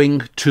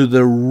 going to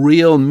the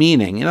real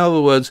meaning. In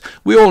other words,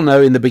 we all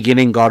know in the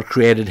beginning God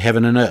created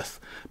heaven and earth.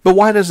 But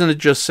why doesn't it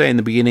just say in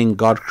the beginning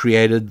God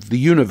created the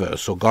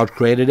universe, or God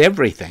created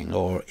everything,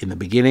 or in the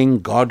beginning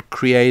God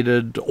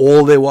created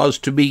all there was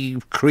to be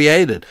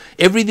created?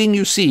 Everything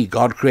you see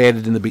God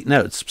created in the beginning.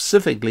 No, it's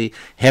specifically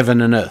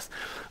heaven and earth.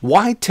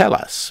 Why tell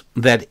us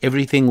that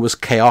everything was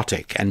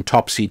chaotic and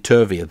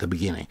topsy-turvy at the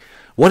beginning?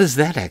 What does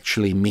that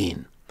actually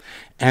mean?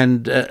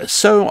 And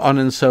so on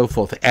and so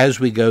forth as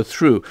we go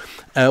through.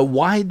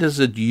 Why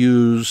does it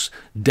use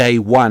day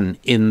one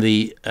in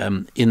the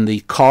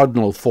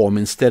cardinal form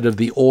instead of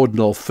the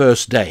ordinal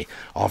first day?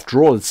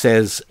 After all, it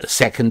says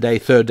second day,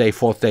 third day,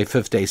 fourth day,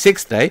 fifth day,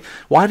 sixth day.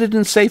 Why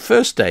didn't it say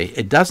first day?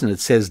 It doesn't. It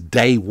says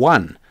day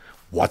one.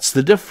 What's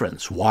the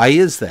difference? Why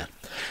is that?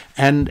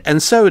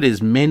 And so it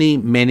is many,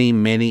 many,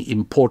 many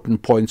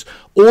important points,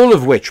 all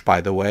of which, by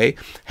the way,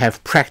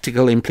 have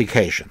practical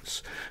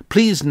implications.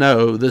 Please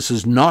know this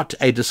is not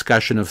a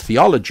discussion of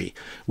theology.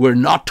 We're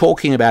not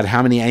talking about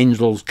how many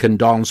angels can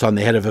dance on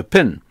the head of a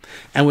pin.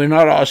 And we're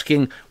not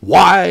asking,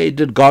 why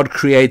did God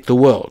create the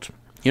world?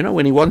 You know,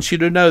 when he wants you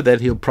to know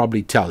that, he'll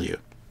probably tell you.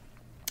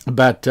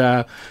 But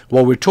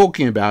what we're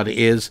talking about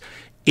is,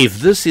 if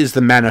this is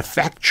the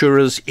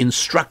manufacturer's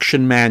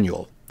instruction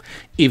manual,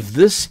 if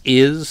this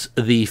is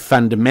the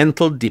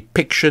fundamental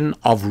depiction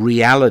of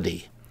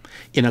reality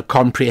in a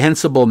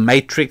comprehensible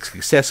matrix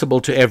accessible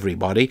to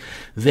everybody,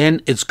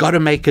 then it's got to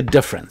make a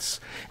difference.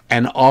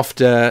 And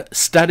after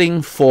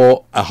studying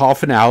for a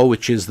half an hour,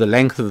 which is the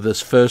length of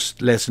this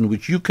first lesson,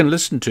 which you can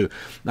listen to,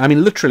 I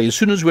mean, literally, as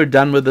soon as we're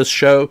done with this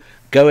show,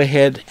 go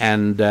ahead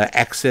and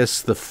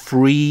access the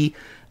free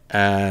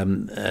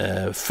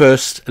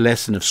first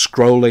lesson of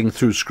scrolling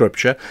through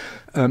Scripture.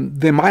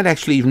 There might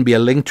actually even be a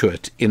link to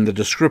it in the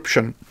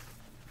description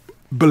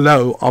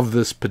below of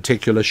this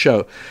particular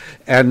show.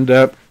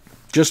 And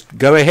just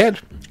go ahead,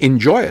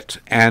 enjoy it.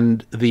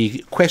 And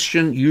the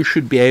question you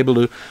should be able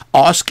to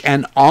ask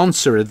and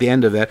answer at the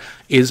end of that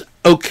is,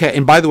 okay,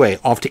 and by the way,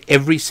 after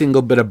every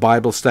single bit of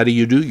Bible study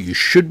you do, you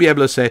should be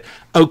able to say,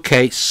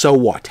 okay, so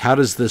what? How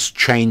does this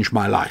change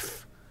my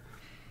life?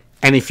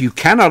 And if you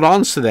cannot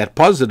answer that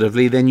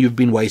positively, then you've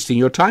been wasting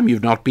your time.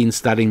 You've not been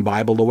studying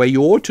Bible the way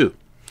you ought to.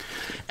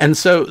 And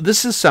so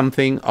this is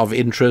something of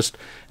interest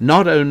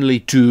not only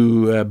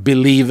to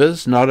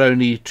believers, not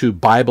only to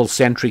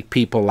Bible-centric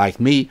people like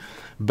me,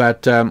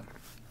 but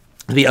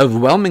the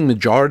overwhelming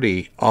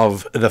majority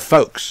of the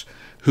folks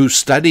who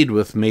studied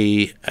with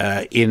me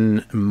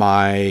in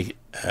my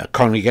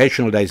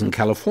congregational days in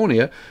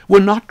California were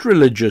not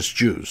religious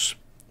Jews.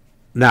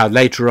 Now,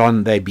 later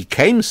on, they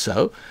became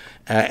so,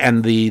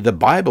 and the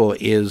Bible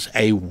is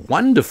a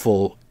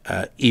wonderful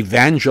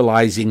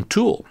evangelizing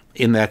tool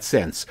in that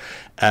sense,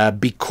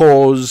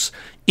 because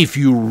if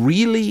you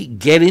really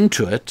get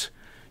into it,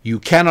 you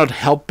cannot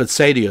help but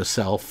say to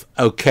yourself,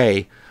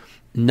 okay,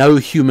 no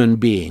human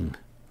being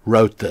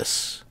wrote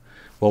this.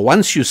 Well,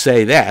 once you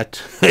say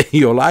that,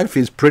 your life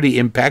is pretty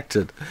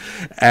impacted.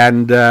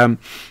 And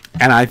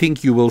I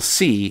think you will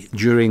see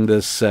during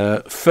this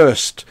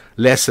first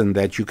lesson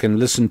that you can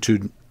listen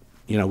to,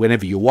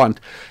 whenever you want,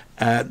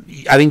 I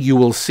think you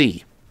will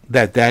see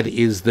that that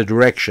is the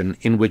direction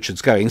in which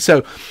it's going.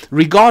 So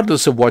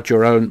regardless of what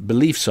your own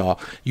beliefs are,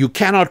 you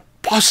cannot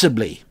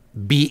possibly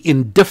be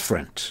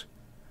indifferent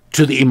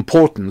to the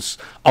importance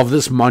of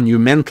this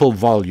monumental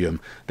volume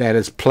that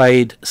has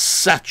played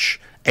such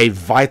a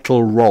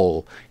vital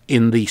role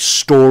in the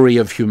story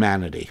of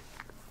humanity.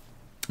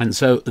 And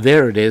so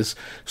there it is,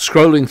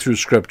 scrolling through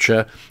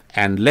Scripture,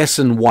 and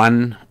lesson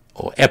 1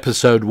 or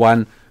episode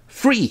 1,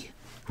 free,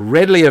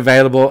 readily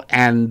available.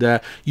 And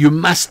you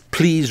must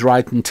please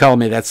write and tell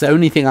me. That's the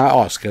only thing I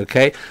ask,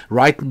 okay?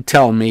 Write and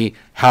tell me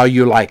how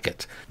you like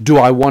it. Do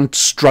I want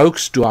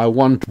strokes? Do I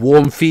want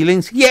warm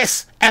feelings?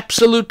 Yes,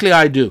 absolutely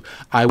I do.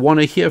 I want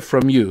to hear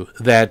from you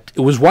that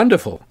it was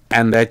wonderful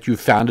and that you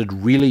found it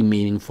really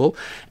meaningful,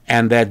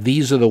 and that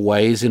these are the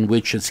ways in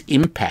which it's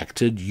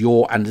impacted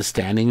your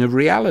understanding of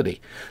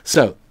reality.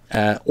 So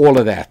all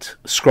of that,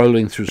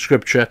 scrolling through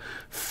Scripture,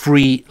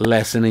 free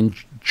lesson.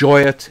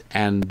 Enjoy it,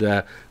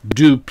 and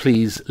do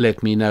please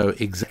let me know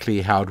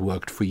exactly how it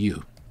worked for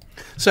you.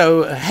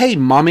 So, hey,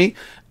 Mommy,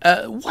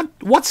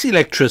 what's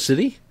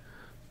electricity?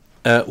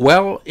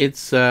 Well,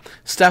 it's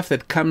stuff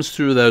that comes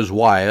through those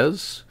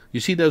wires. You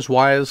see those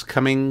wires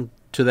coming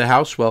to the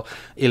house? Well,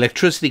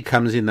 electricity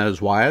comes in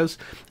those wires,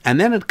 and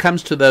then it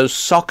comes to those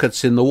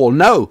sockets in the wall.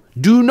 No,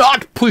 do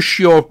not push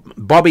your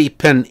bobby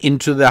pin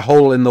into the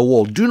hole in the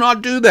wall. Do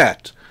not do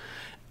that.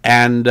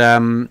 And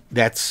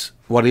that's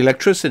what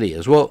electricity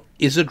is. Well,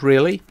 is it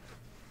really?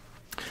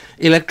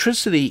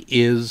 Electricity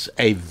is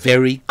a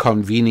very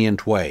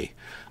convenient way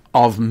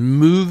of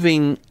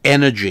moving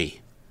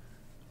energy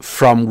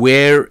from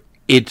where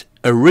it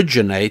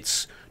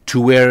originates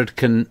to where it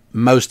can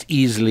most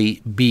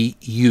easily be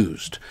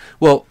used.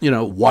 Well,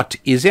 what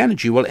is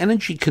energy? Well,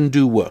 energy can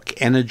do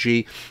work.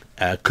 Energy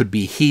could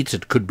be heat,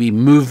 it could be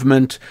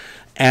movement,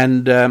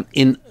 and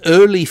in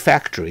early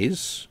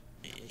factories,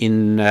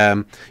 there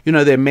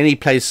are many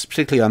places,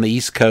 particularly on the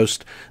East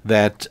Coast,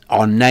 that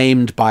are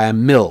named by a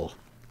mill.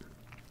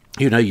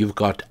 You've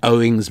got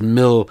Owings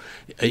Mill.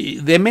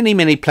 There are many,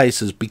 many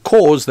places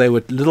because they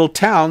were little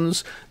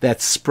towns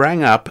that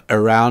sprang up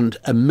around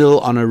a mill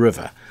on a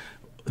river.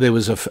 There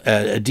was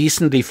a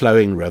decently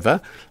flowing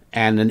river,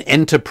 and an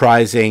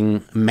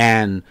enterprising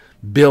man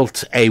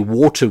built a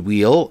water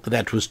wheel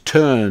that was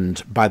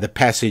turned by the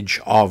passage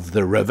of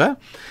the river,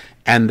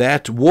 and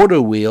that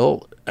water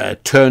wheel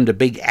turned a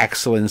big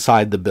axle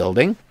inside the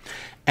building.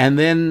 And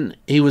then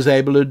he was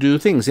able to do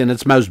things in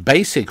its most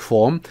basic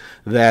form.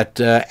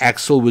 That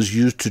axle was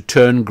used to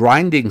turn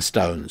grinding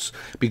stones,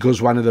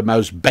 because one of the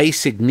most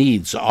basic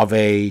needs of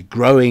a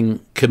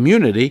growing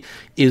community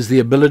is the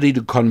ability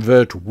to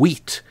convert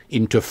wheat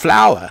into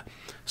flour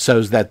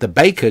so that the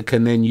baker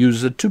can then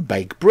use it to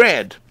bake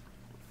bread.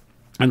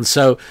 And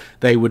so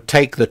they would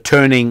take the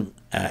turning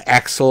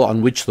axle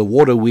on which the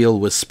water wheel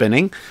was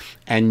spinning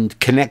and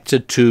connect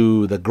it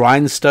to the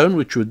grindstone,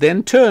 which would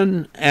then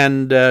turn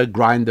and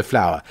grind the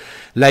flour.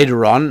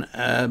 Later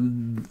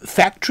on,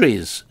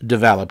 factories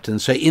developed,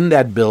 and so in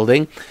that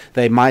building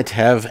they might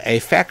have a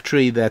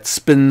factory that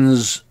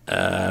spins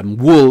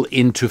wool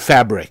into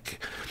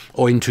fabric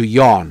or into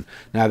yarn.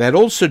 Now that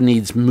also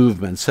needs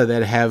movement, so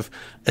they have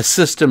a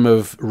system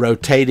of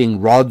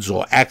rotating rods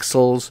or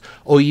axles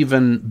or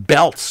even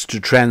belts to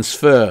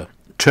transfer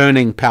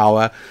turning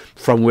power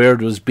from where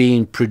it was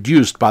being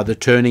produced by the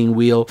turning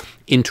wheel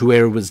into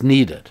where it was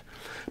needed.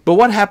 But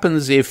what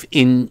happens if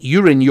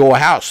you're in your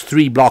house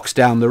 3 blocks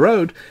down the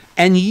road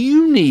and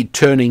you need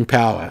turning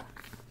power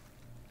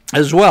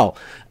as well,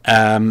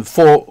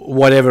 for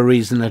whatever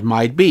reason it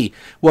might be?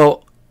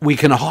 Well, we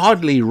can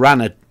hardly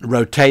run a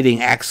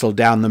rotating axle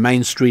down the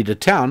main street of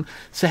town,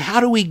 so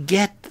how do we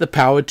get the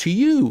power to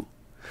you?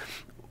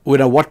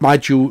 What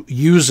might you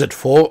use it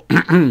for?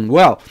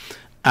 Well,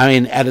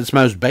 at its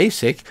most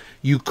basic,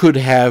 you could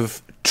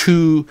make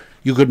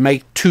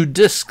 2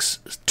 discs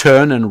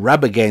turn and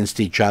rub against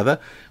each other,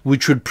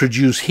 which would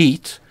produce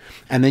heat,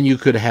 and then you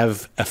could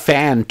have a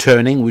fan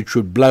turning, which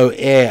would blow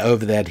air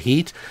over that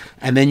heat,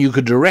 and then you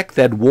could direct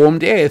that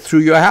warmed air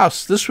through your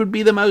house. This would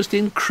be the most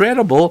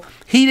incredible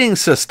heating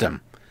system.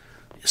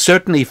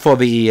 Certainly for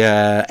the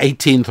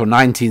 18th or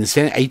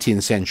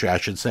 18th century, I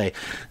should say,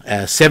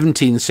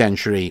 17th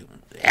century,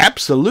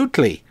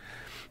 absolutely.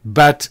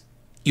 But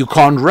you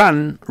can't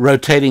run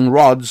rotating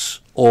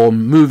rods or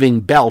moving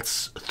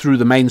belts through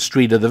the main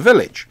street of the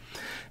village.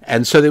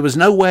 And so there was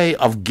no way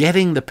of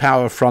getting the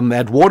power from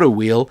that water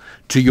wheel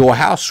to your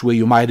house where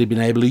you might have been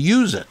able to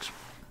use it.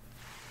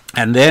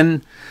 And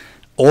then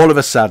all of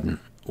a sudden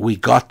we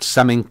got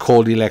something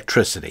called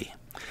electricity.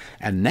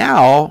 And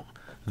now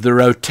the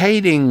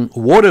rotating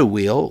water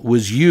wheel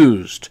was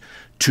used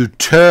to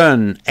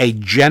turn a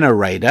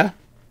generator,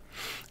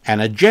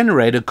 and a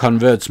generator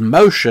converts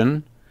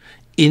motion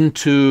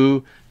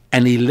into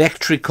an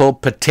electrical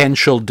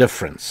potential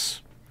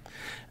difference.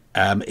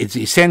 It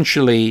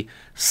essentially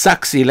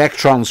sucks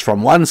electrons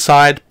from one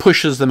side,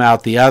 pushes them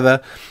out the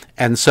other,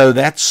 and so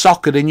that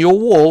socket in your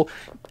wall,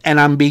 and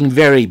I'm being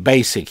very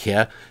basic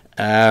here,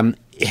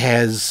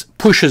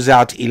 pushes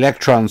out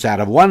electrons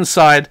out of one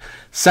side,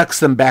 sucks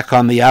them back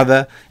on the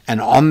other,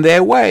 and on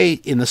their way,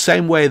 in the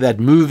same way that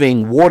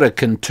moving water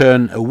can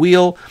turn a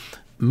wheel,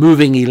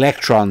 moving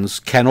electrons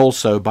can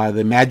also, by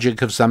the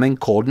magic of something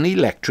called an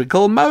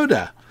electrical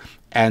motor.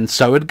 And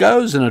so it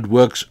goes, and it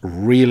works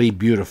really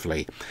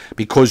beautifully,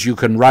 because you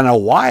can run a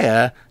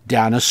wire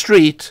down a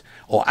street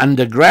or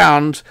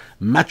underground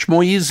much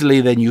more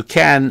easily than you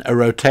can a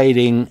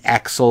rotating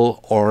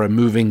axle or a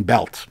moving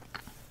belt.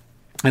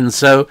 And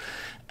so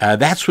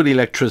that's what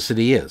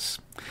electricity is.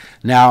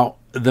 Now,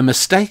 the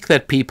mistake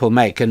that people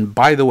make, and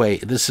by the way,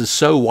 this is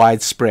so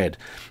widespread,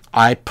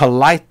 I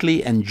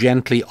politely and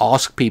gently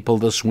ask people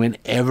this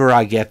whenever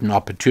I get an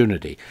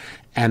opportunity,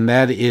 and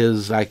that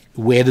is like,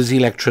 where does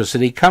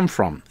electricity come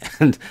from?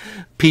 And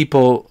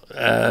people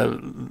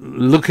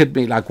look at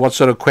me like, what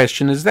sort of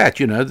question is that?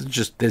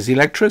 Just there's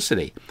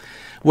electricity.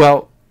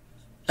 Well,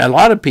 a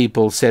lot of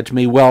people said to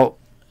me, well,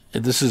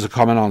 this is a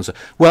common answer.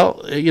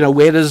 Well,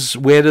 where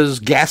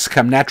does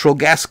natural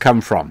gas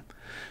come from?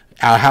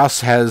 Our house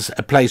has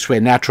a place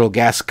where natural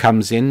gas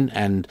comes in,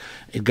 and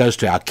it goes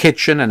to our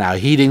kitchen and our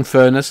heating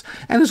furnace,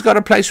 and it's got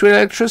a place where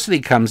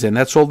electricity comes in.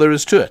 That's all there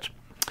is to it.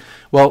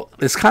 Well,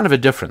 there's kind of a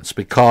difference,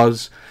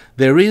 because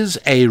there is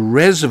a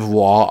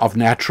reservoir of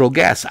natural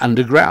gas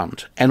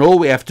underground, and all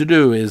we have to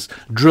do is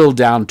drill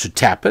down to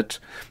tap it,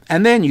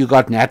 and then you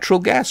got natural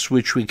gas,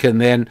 which we can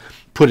then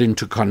put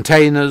into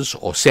containers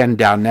or send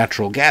down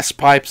natural gas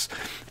pipes,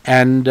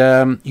 and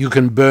you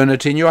can burn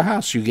it in your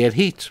house. You get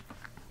heat.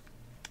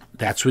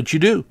 That's what you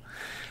do.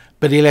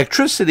 But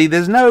electricity,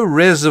 there's no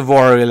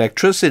reservoir of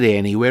electricity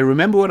anywhere.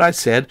 Remember what I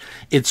said?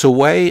 It's a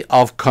way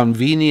of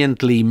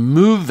conveniently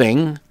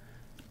moving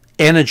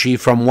energy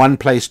from one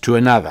place to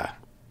another.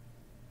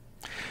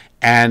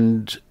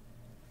 And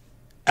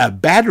a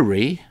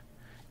battery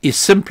is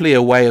simply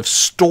a way of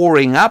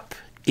storing up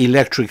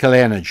electrical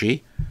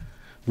energy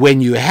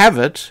when you have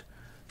it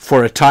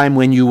for a time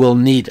when you will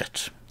need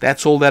it.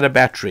 That's all that a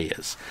battery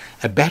is.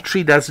 A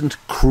battery doesn't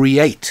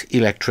create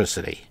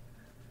electricity.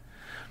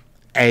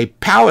 A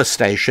power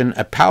station,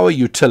 a power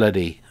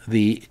utility,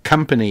 the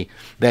company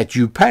that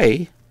you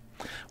pay,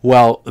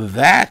 well,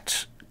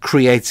 that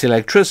creates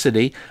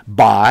electricity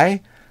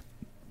by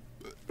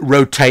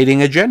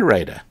rotating a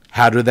generator.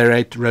 How do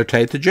they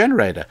rotate the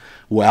generator?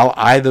 Well,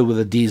 either with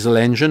a diesel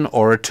engine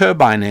or a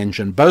turbine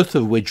engine, both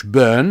of which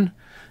burn,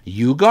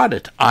 you got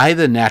it,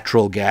 either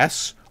natural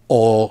gas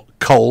or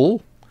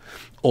coal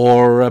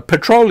or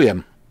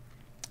petroleum,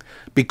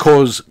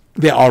 because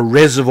there are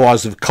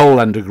reservoirs of coal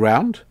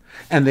underground,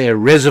 and there are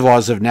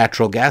reservoirs of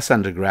natural gas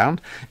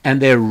underground,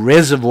 and there are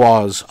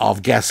reservoirs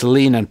of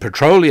gasoline and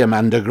petroleum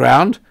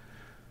underground,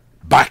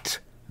 but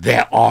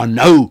there are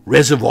no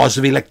reservoirs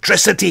of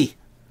electricity.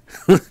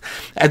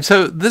 And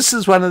so this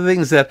is one of the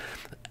things that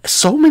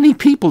so many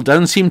people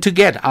don't seem to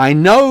get. I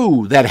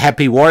know that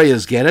happy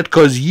warriors get it,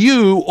 because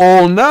you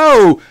all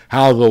know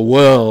how the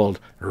world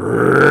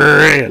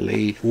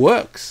really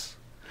works.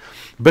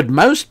 But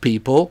most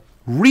people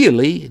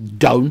really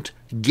don't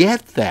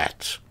get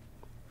that.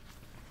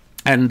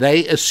 And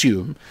they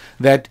assume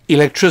that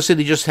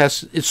electricity just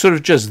it's sort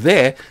of just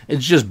there,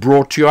 it's just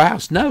brought to your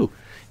house. No,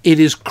 it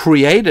is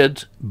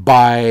created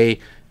by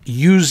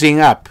using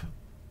up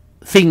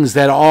things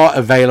that are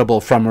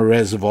available from a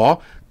reservoir,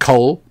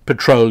 coal,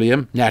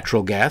 petroleum,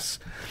 natural gas,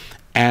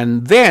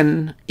 and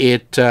then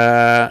it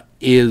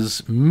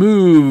is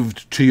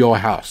moved to your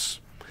house.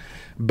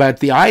 But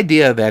the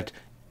idea that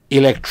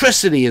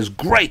electricity is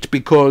great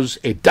because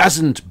it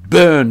doesn't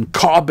burn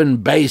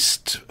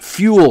carbon-based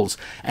fuels,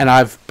 and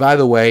I've, by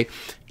the way,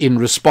 in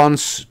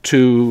response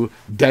to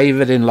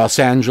David in Los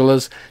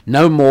Angeles,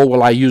 no more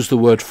will I use the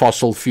word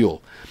fossil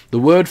fuel. The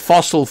word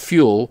fossil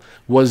fuel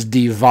was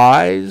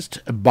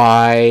devised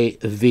by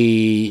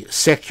the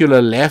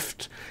secular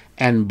left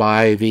and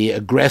by the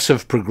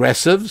aggressive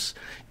progressives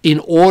in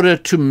order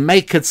to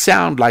make it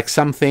sound like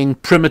something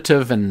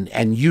primitive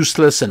and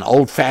useless and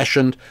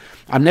old-fashioned.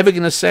 I'm never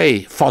going to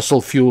say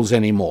fossil fuels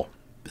anymore.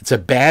 It's a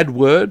bad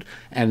word,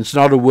 and it's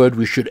not a word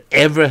we should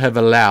ever have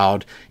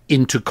allowed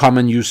into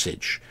common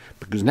usage.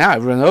 Because now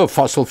everyone knows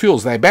fossil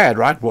fuels, they're bad,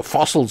 right? Well,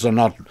 fossils are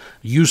not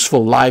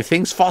useful live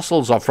things.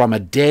 Fossils are from a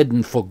dead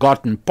and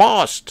forgotten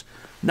past.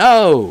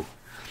 No.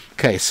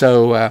 Okay,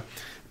 so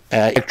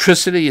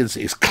electricity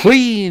is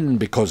clean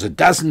because it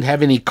doesn't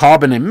have any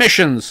carbon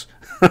emissions.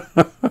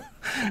 All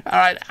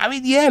right, I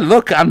mean, yeah,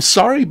 look, I'm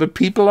sorry, but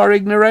people are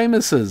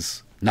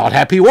ignoramuses. Not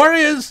happy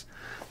warriors,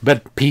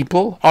 but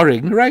people are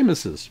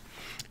ignoramuses.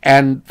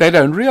 And they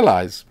don't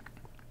realize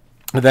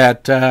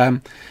that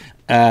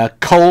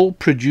coal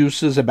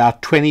produces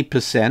about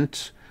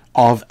 20%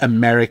 of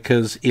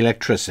America's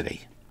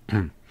electricity.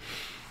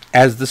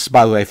 As this,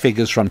 by the way,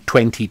 figures from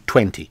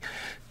 2020.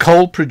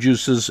 Coal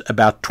produces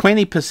about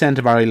 20%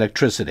 of our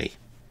electricity.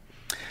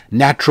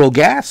 Natural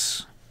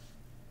gas,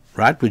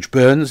 right, which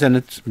burns, and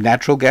it's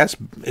natural gas,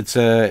 it's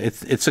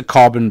a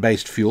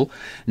carbon-based fuel.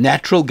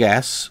 Natural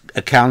gas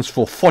accounts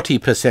for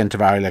 40%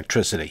 of our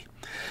electricity.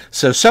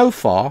 So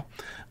far,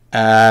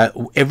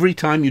 every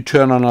time you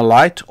turn on a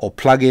light or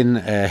plug in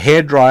a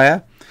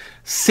hairdryer,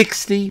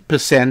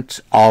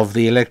 60% of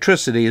the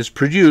electricity is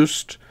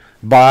produced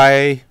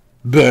by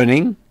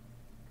burning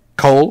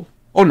coal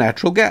or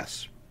natural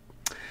gas.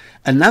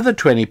 Another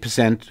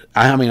 20%,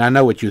 I mean, I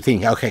know what you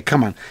think. Okay,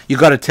 come on. You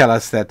got to tell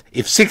us that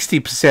if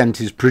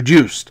 60% is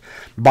produced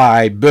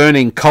by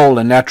burning coal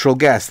and natural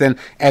gas, then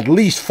at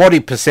least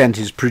 40%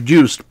 is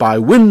produced by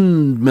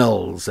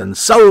windmills and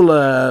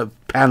solar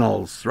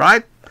panels,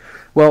 right?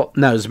 Well,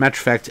 no, as a matter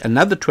of fact,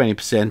 another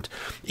 20%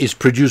 is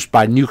produced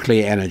by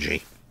nuclear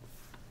energy,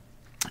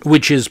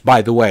 which is,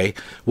 by the way,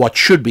 what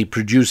should be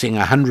producing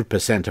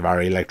 100% of our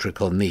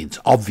electrical needs,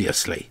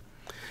 obviously.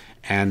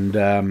 And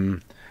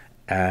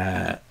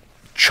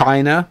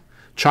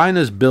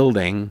China's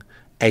building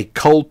a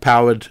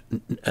coal-powered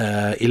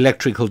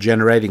electrical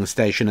generating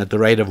station at the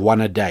rate of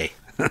one a day.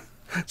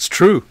 It's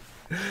true.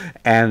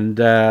 And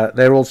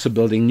they're also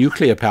building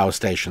nuclear power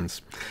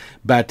stations.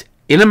 But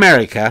in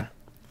America,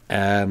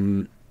 a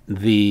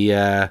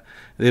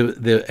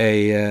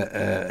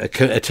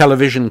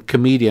television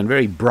comedian,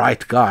 very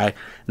bright guy,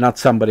 not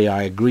somebody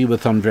I agree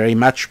with on very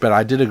much, but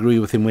I did agree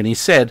with him when he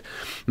said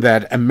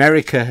that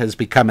America has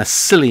become a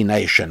silly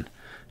nation.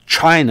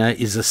 China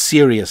is a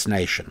serious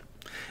nation.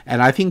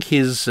 And I think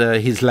his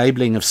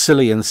labeling of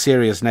silly and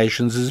serious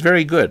nations is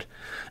very good.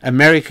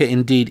 America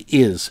indeed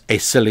is a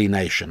silly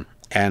nation.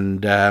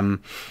 And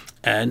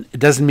it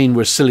doesn't mean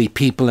we're silly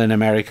people in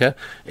America.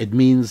 It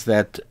means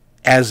that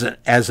as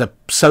a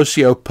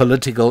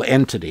socio-political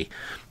entity,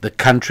 the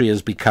country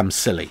has become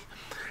silly.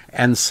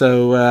 And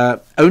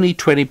so only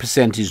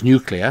 20% is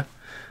nuclear.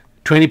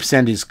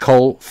 20% is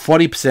coal,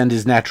 40%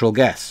 is natural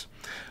gas.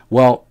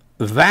 Well,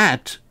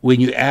 that, when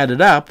you add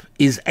it up,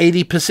 is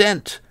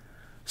 80%.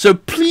 So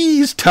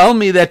please tell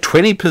me that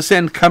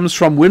 20% comes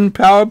from wind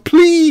power,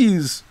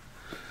 please.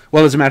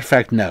 Well, as a matter of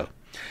fact, no.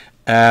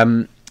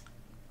 8%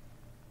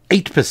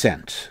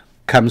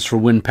 comes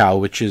from wind power,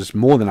 which is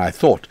more than I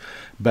thought.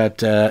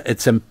 But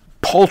it's a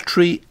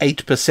paltry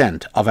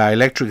 8% of our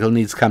electrical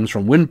needs comes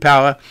from wind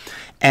power.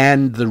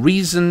 And the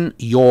reason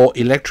your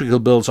electrical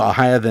bills are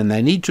higher than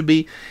they need to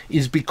be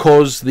is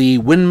because the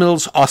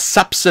windmills are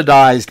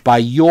subsidized by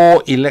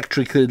your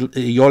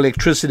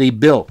electricity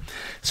bill.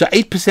 So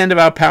 8% of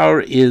our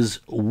power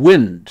is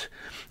wind,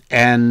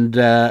 and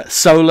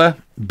solar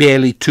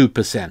barely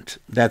 2%.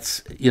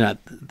 That's,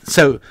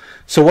 so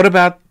what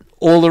about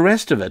all the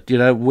rest of it?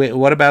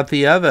 What about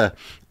the other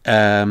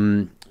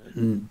 8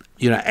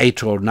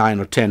 or 9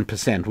 or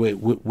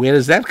 10%? Where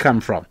does that come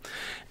from?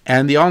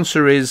 And the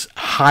answer is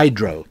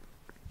hydro.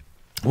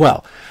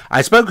 Well,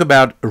 I spoke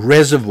about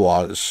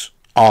reservoirs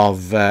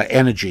of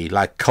energy,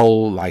 like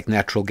coal, like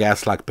natural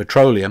gas, like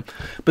petroleum.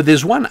 But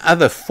there's one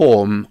other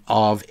form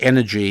of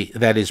energy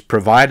that is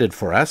provided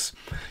for us,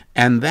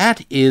 and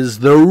that is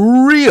the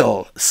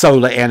real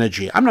solar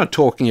energy. I'm not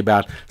talking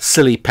about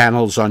silly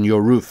panels on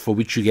your roof for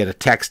which you get a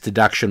tax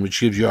deduction,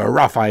 which gives you a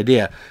rough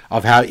idea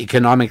of how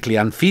economically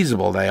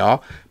unfeasible they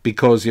are,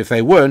 because if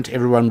they weren't,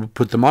 everyone would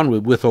put them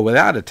on with or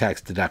without a tax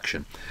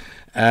deduction.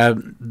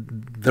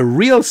 The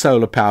real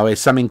solar power is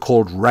something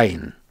called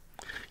rain.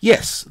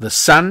 Yes, the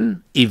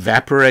sun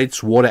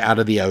evaporates water out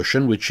of the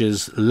ocean, which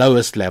is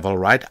lowest level,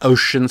 right?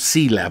 Ocean,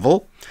 sea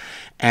level,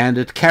 and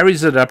it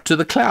carries it up to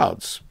the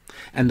clouds.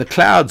 And the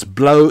clouds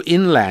blow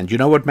inland. You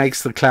know what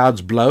makes the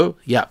clouds blow?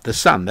 Yeah, the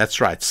sun.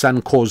 That's right.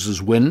 Sun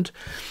causes wind.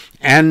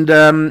 And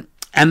then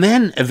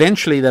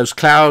eventually those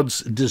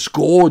clouds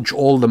disgorge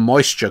all the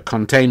moisture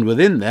contained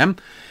within them,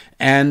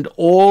 and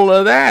all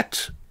of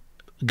that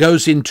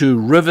goes into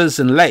rivers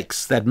and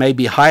lakes that may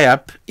be high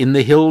up in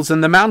the hills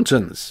and the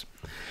mountains.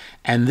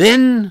 And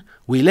then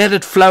we let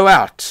it flow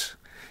out.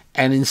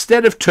 And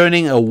instead of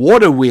turning a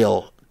water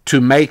wheel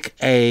to make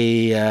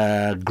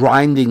a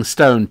grinding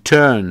stone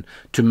turn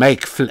to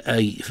make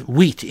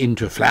wheat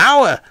into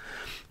flour,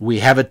 we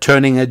have it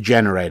turning a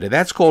generator.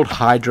 That's called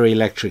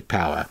hydroelectric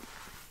power.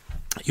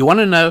 You want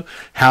to know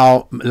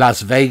how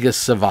Las Vegas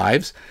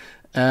survives?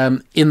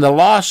 In the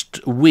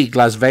last week,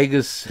 Las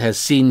Vegas has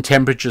seen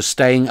temperatures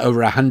staying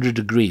over 100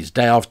 degrees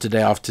day after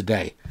day after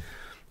day.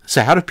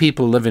 So how do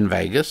people live in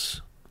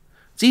Vegas?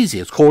 It's easy.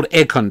 It's called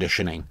air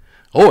conditioning.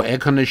 Oh, air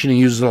conditioning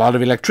uses a lot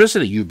of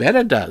electricity. You bet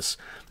it does.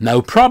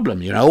 No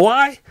problem. You know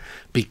why?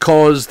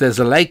 Because there's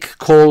a lake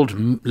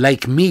called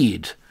Lake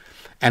Mead,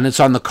 and it's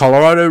on the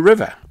Colorado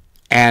River.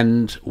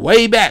 And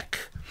way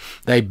back,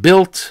 they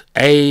built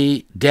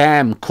a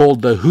dam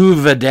called the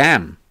Hoover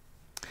Dam.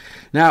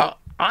 Now,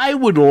 I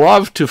would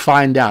love to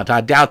find out.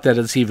 I doubt that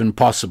it's even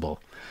possible.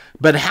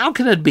 But how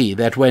can it be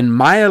that when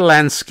Meyer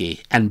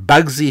Lansky and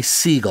Bugsy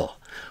Siegel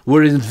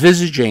were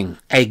envisaging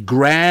a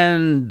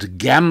grand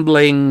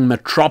gambling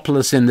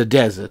metropolis in the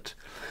desert,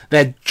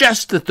 that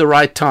just at the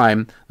right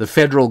time the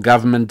federal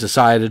government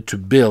decided to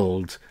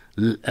build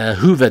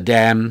Hoover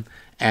Dam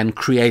and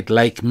create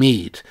Lake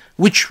Mead,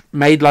 which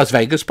made Las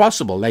Vegas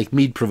possible. Lake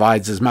Mead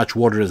provides as much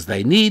water as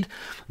they need.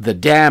 The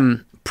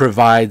dam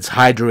provides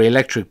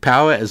hydroelectric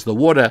power. As the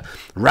water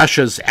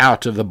rushes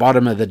out of the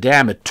bottom of the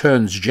dam, it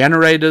turns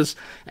generators,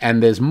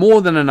 and there's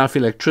more than enough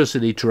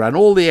electricity to run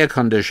all the air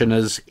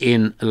conditioners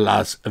in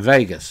Las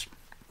Vegas.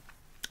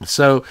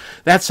 So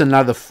that's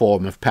another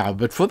form of power.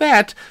 But for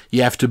that,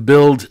 you have to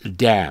build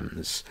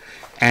dams.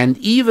 And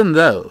even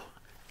though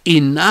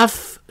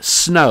enough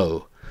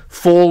snow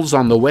falls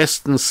on the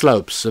western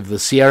slopes of the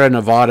Sierra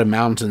Nevada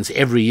mountains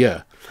every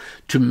year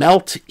to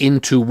melt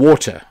into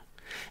water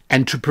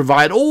and to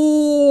provide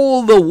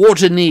all the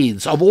water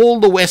needs of all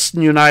the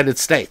western United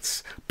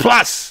States,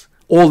 plus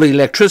all the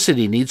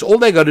electricity needs, all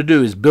they got to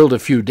do is build a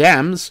few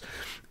dams.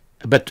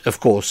 But, of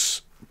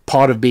course,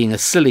 part of being a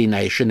silly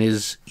nation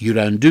is you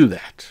don't do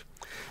that.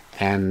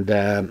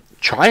 And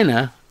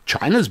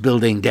China's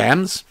building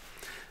dams,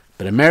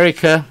 but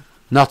America,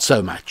 not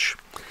so much.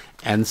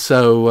 And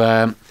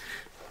so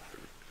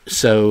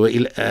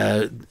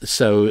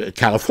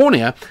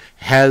California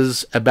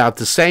has about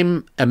the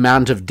same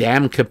amount of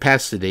dam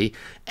capacity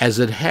as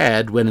it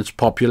had when its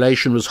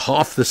population was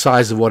half the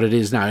size of what it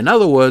is now. In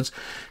other words,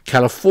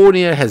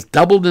 California has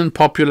doubled in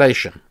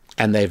population,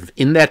 and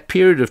in that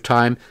period of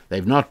time,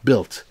 they've not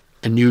built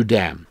a new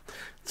dam.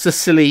 It's a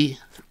silly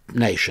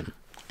nation,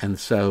 and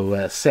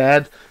so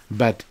sad,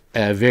 but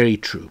very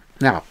true.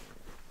 Now,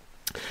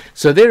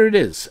 so there it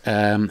is.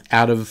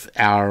 Out of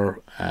our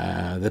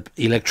the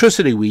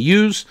electricity we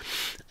use,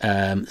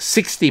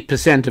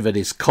 60% of it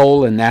is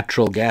coal and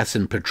natural gas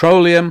and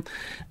petroleum.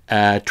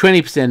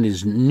 20%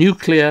 is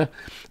nuclear.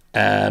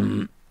 About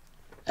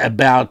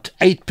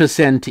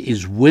 8%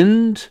 is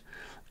wind,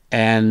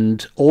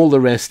 and all the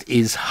rest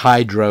is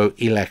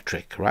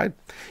hydroelectric, right?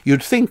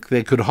 You'd think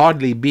there could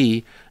hardly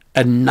be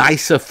a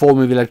nicer form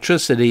of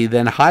electricity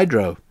than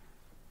hydro.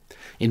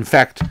 In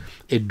fact,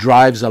 it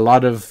drives a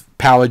lot of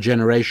power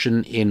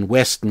generation in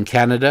Western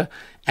Canada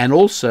and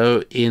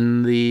also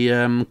in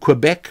the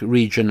Quebec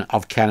region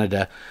of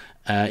Canada.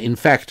 In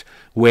fact,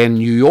 when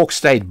New York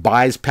State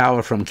buys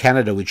power from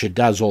Canada, which it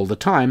does all the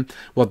time,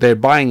 what they're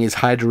buying is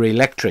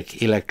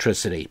hydroelectric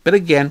electricity. But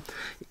again,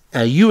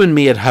 you and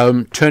me at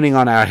home, turning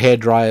on our hair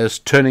dryers,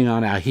 turning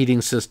on our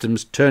heating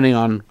systems, turning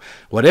on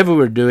whatever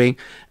we're doing,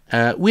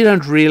 we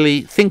don't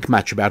really think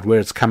much about where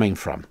it's coming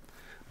from.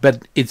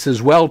 But it's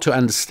as well to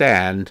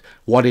understand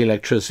what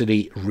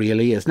electricity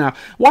really is. Now,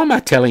 why am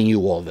I telling you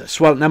all this?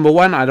 Well, number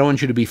one, I don't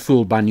want you to be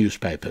fooled by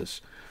newspapers.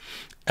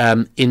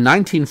 In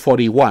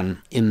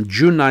 1941, in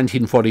June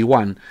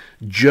 1941,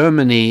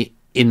 Germany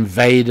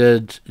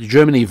violated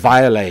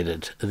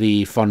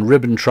the von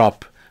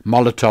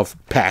Ribbentrop-Molotov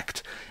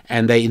Pact,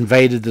 and they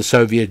invaded the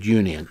Soviet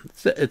Union.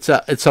 It's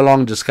a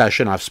long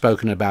discussion. I've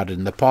spoken about it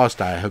in the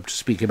past. I hope to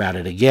speak about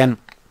it again.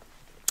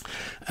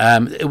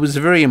 It was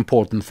a very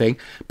important thing,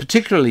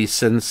 particularly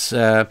since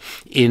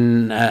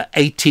in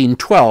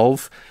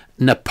 1812,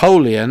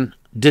 Napoleon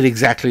did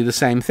exactly the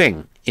same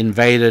thing,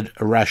 invaded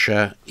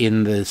Russia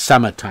in the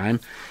summertime,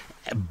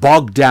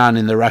 bogged down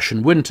in the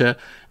Russian winter,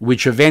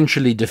 which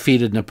eventually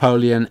defeated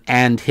Napoleon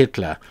and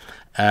Hitler.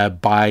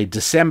 By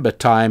December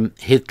time,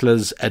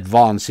 Hitler's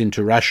advance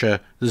into Russia,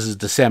 this is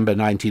December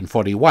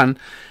 1941,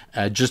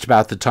 just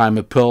about the time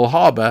of Pearl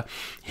Harbor,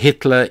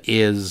 Hitler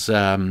is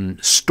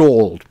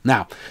stalled.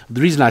 Now,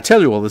 the reason I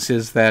tell you all this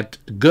is that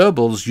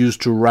Goebbels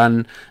used to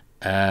run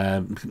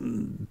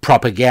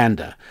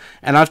propaganda.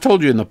 And I've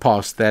told you in the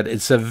past that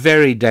it's a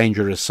very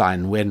dangerous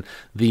sign when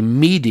the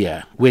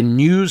media, when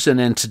news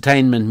and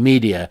entertainment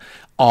media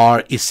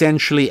are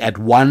essentially at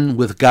one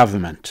with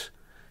government.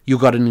 You've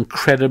got an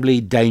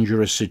incredibly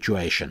dangerous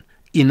situation.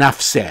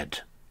 Enough said.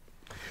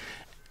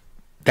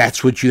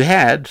 That's what you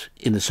had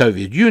in the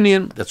Soviet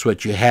Union. That's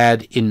what you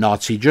had in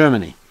Nazi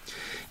Germany.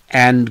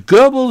 And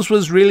Goebbels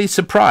was really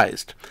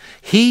surprised.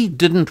 He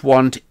didn't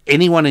want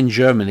anyone in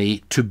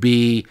Germany to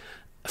be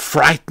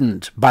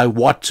frightened by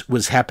what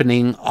was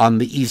happening on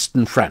the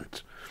Eastern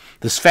Front.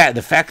 The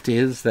fact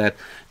is that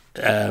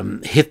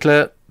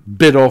Hitler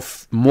bit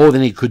off more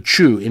than he could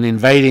chew in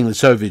invading the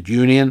Soviet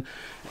Union,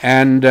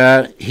 and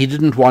he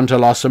didn't want a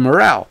loss of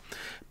morale.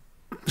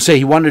 So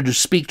he wanted to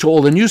speak to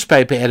all the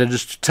newspaper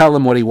editors to tell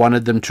them what he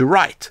wanted them to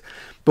write.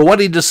 But what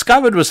he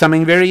discovered was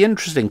something very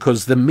interesting,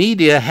 because the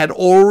media had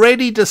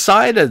already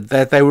decided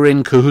that they were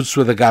in cahoots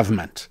with the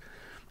government,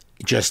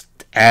 just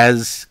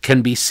as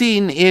can be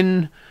seen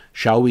in,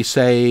 shall we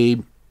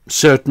say,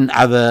 certain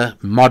other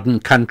modern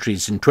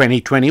countries in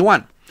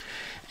 2021.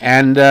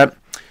 And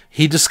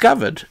he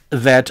discovered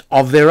that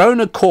of their own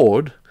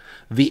accord,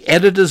 the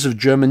editors of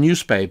German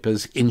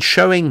newspapers, in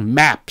showing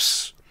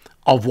maps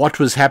of what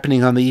was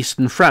happening on the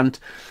Eastern Front,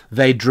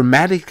 they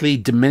dramatically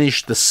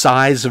diminished the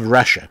size of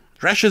Russia.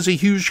 Russia's a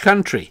huge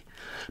country,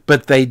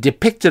 but they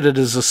depicted it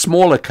as a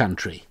smaller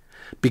country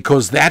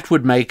because that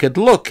would make it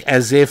look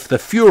as if the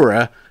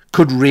Führer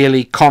could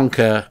really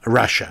conquer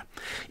Russia.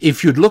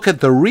 If you'd look at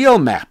the real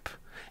map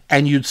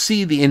and you'd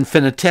see the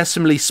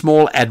infinitesimally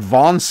small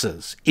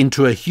advances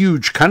into a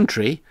huge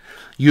country,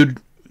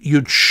 you'd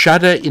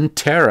shudder in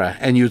terror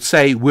and you'd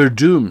say, we're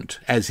doomed,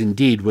 as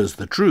indeed was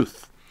the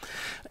truth.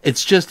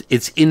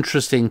 It's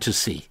interesting to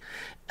see.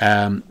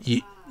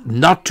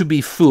 Not to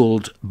be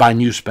fooled by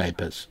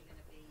newspapers.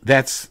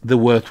 That's the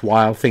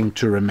worthwhile thing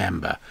to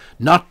remember.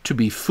 Not to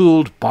be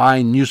fooled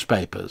by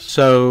newspapers.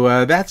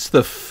 So that's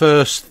the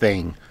first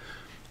thing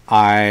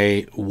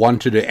I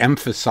wanted to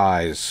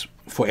emphasize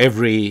for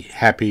every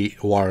happy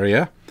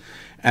warrior.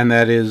 And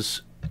that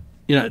is,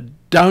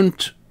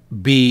 don't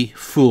be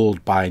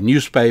fooled by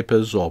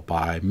newspapers or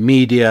by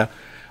media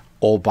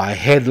or by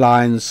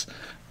headlines.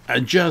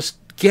 Just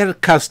get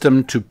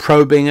accustomed to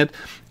probing it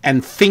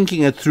and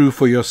thinking it through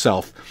for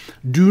yourself.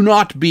 Do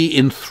not be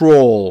in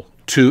thrall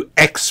to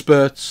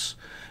experts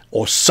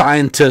or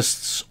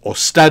scientists or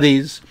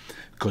studies,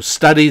 because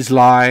studies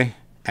lie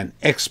and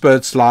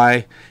experts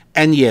lie,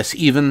 and yes,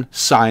 even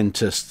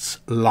scientists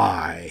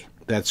lie.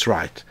 That's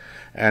right.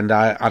 And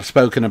I've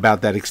spoken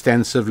about that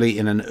extensively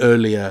in an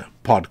earlier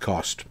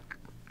podcast.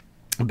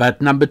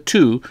 But number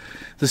two,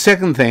 the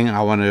second thing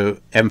I want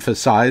to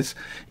emphasize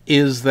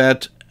is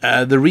that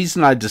the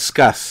reason I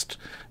discussed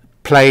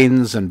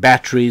planes and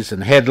batteries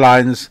and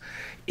headlines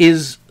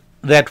is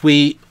that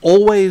we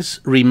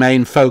always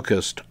remain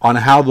focused on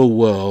how the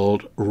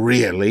world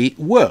really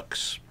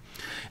works.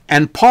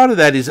 And part of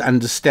that is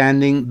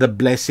understanding the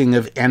blessing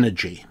of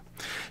energy.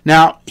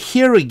 Now,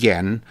 here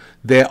again,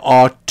 there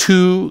are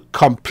two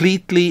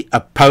completely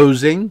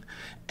opposing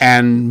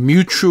and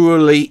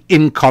mutually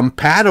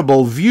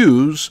incompatible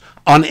views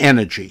on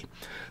energy.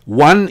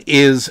 One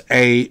is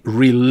a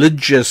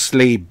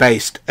religiously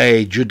based,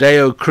 a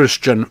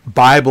Judeo-Christian,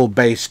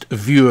 Bible-based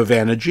view of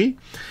energy,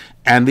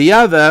 and the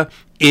other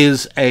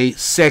is a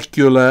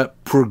secular,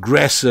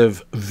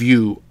 progressive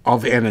view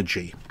of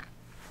energy.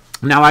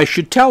 Now, I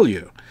should tell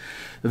you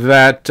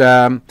that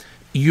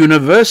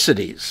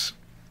universities,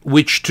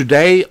 which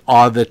today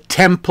are the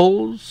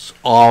temples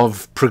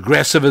of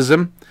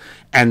progressivism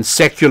and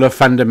secular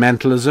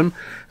fundamentalism,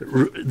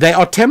 they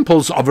are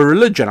temples of a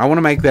religion. I want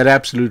to make that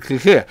absolutely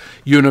clear.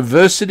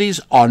 Universities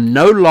are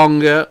no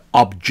longer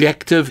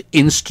objective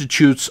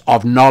institutes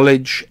of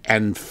knowledge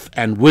and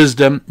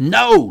wisdom.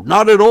 No,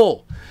 not at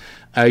all.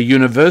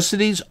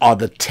 Universities are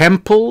the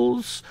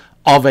temples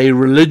of a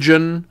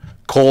religion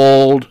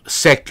called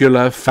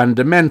secular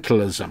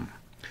fundamentalism.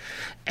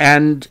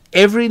 And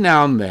every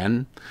now and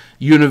then,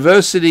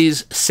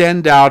 universities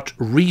send out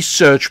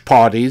research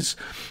parties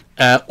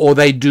or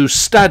they do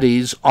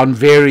studies on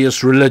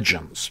various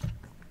religions.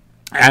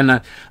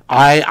 And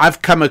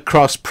I've come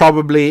across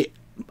probably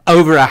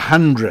over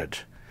 100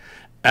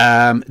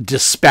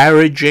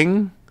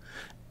 disparaging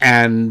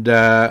and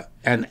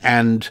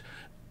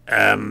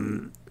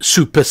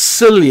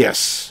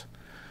supercilious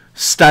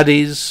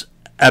studies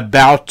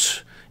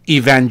about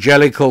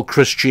evangelical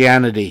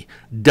Christianity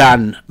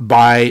done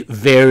by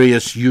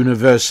various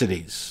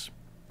universities,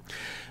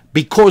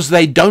 because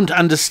they don't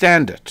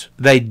understand it.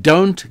 They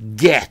don't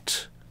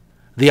get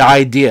the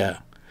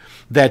idea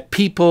that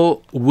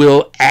people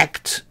will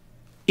act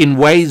in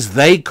ways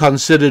they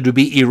consider to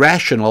be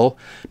irrational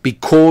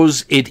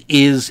because it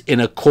is in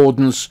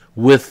accordance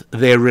with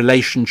their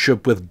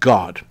relationship with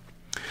God.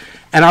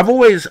 And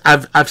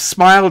I've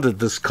smiled at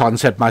this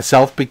concept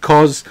myself,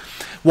 because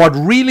what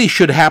really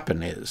should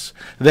happen is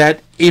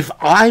that if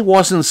I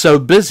wasn't so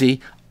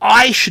busy,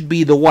 I should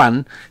be the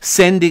one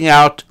sending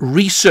out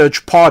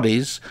research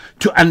parties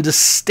to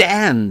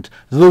understand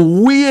the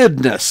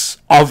weirdness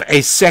of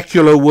a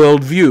secular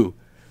worldview.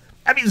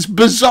 I mean, it's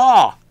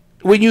bizarre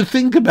when you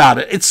think about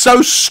it. It's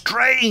so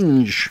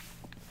strange.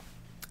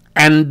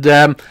 And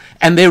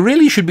there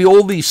really should be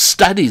all these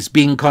studies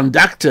being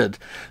conducted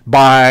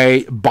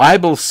by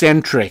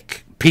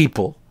Bible-centric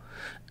people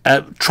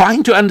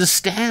trying to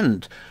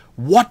understand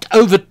what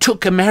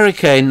overtook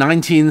America in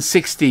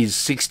 1960s,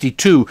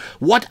 62.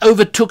 What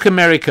overtook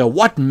America?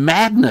 What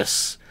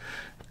madness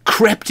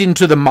crept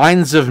into the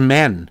minds of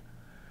men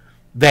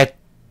that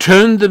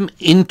turned them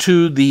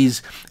into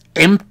these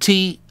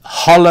empty,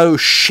 hollow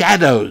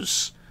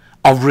shadows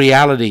of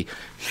reality?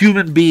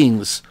 Human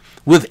beings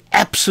with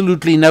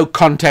absolutely no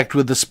contact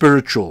with the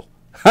spiritual.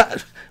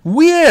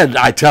 Weird,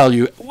 I tell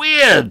you.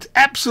 Weird.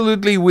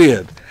 Absolutely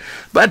weird.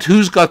 But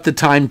who's got the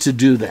time to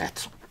do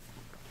that?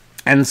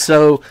 And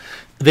so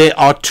there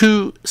are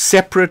two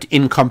separate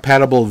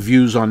incompatible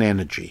views on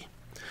energy.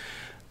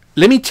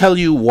 Let me tell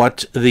you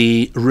what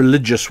the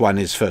religious one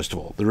is, first of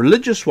all. The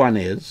religious one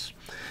is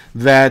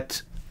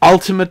that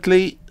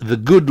ultimately the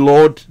good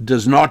Lord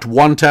does not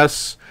want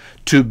us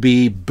to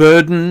be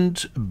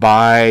burdened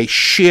by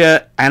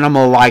sheer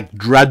animal-like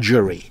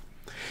drudgery.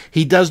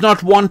 He does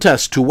not want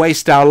us to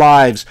waste our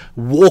lives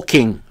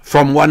walking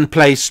from one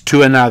place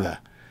to another.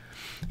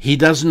 He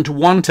doesn't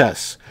want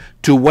us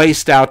to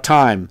waste our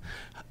time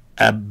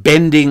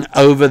bending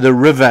over the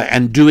river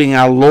and doing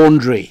our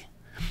laundry.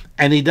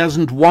 And he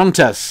doesn't want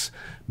us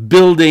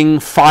building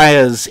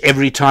fires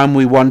every time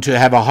we want to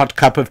have a hot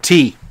cup of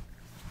tea.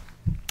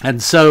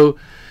 And so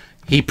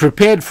he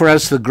prepared for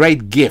us the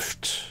great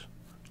gift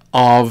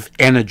of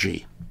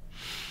energy.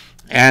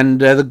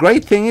 And the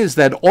great thing is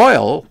that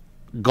oil,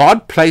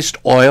 God placed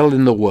oil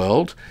in the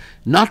world,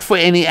 not for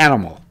any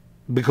animal,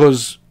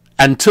 because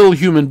until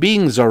human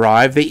beings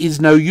arrive, there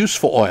is no use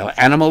for oil.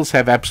 Animals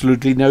have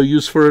absolutely no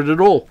use for it at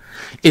all.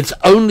 It's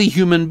only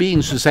human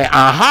beings who say,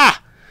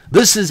 aha,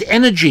 this is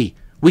energy.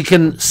 We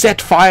can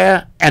set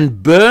fire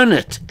and burn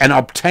it and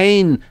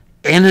obtain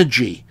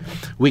energy.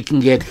 We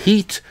can get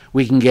heat,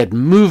 we can get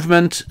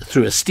movement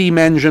through a steam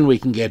engine, we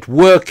can get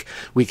work,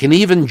 we can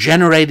even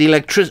generate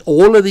electricity,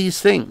 all of these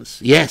things.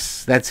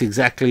 Yes, that's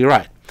exactly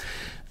right.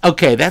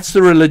 Okay, that's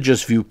the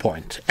religious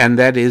viewpoint, and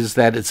that is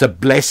that it's a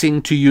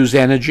blessing to use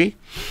energy,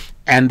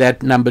 and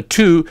that, number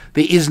two,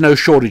 there is no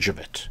shortage of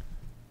it.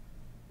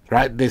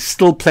 Right? There's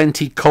still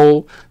plenty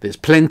coal, there's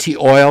plenty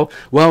oil.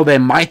 Well, there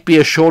might be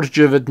a shortage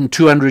of it in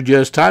 200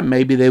 years' time.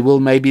 Maybe there will,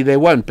 maybe there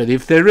won't. But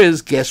if there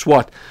is, guess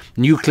what?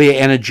 Nuclear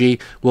energy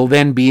will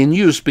then be in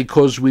use,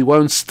 because we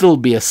won't still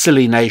be a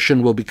silly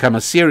nation, we'll become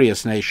a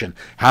serious nation.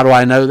 How do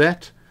I know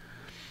that?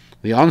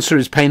 The answer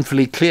is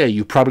painfully clear.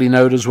 You probably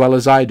know it as well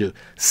as I do.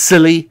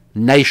 Silly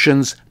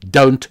nations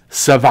don't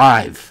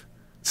survive.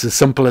 It's as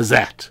simple as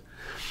that.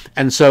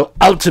 And so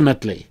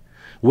ultimately,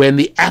 when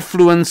the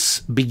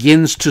affluence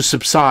begins to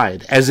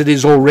subside, as it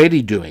is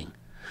already doing,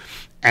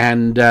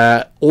 and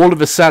all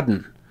of a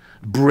sudden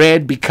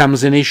bread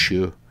becomes an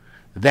issue,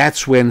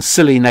 that's when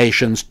silly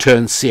nations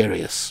turn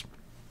serious.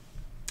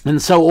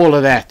 And so all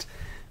of that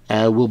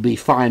will be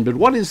fine. But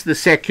what is the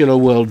secular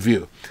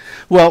worldview?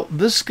 Well,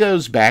 this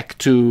goes back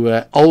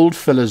to old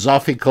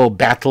philosophical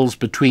battles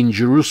between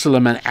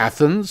Jerusalem and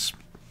Athens.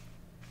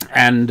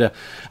 And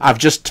I've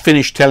just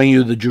finished telling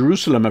you the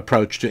Jerusalem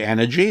approach to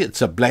energy.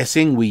 It's a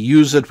blessing. We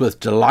use it with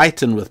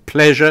delight and with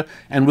pleasure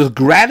and with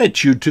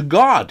gratitude to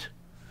God.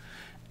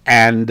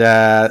 And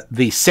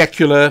the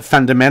secular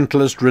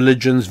fundamentalist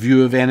religion's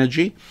view of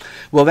energy,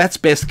 well, that's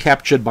best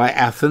captured by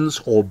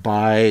Athens or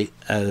by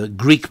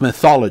Greek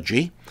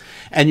mythology.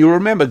 And you'll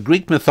remember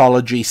Greek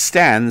mythology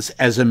stands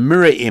as a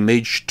mirror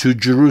image to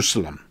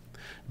Jerusalem,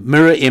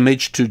 mirror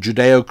image to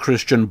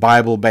Judeo-Christian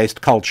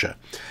Bible-based culture.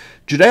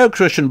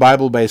 Judeo-Christian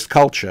Bible-based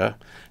culture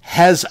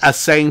has us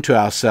saying to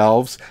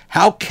ourselves,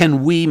 how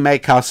can we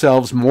make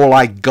ourselves more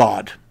like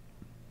God?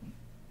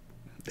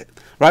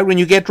 Right? When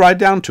you get right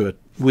down to it,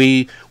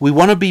 we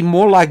want to be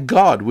more like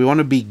God. We want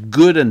to be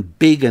good and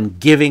big and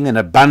giving and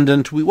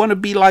abundant. We want to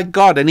be like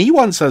God, and He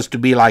wants us to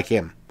be like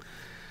Him.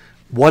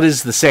 What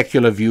is the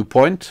secular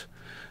viewpoint?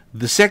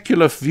 The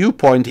secular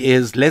viewpoint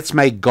is, let's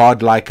make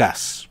God like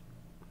us.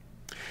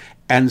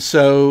 And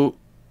so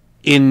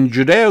in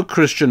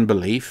Judeo-Christian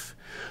belief,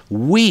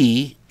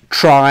 we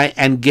try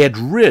and get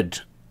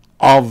rid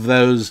of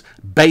those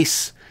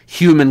base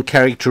human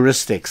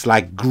characteristics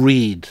like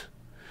greed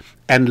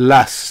and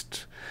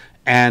lust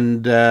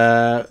and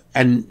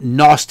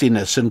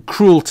nastiness and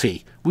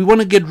cruelty. We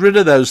want to get rid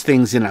of those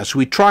things in us.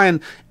 We try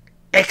and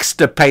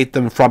extirpate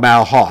them from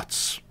our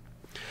hearts.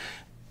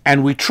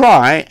 And we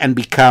try and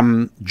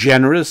become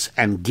generous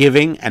and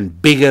giving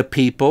and bigger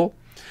people,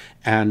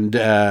 and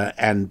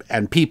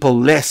people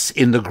less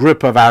in the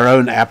grip of our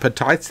own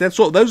appetites. Those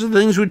are the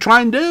things we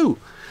try and do.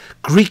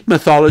 Greek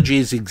mythology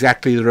is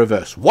exactly the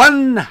reverse.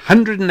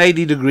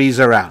 180 degrees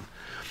around.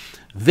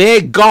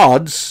 Their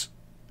gods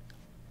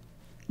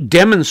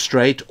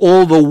demonstrate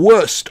all the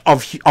worst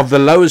of the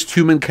lowest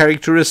human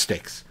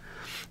characteristics.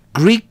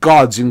 Greek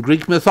gods in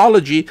Greek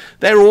mythology,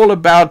 they're all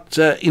about,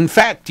 in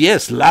fact,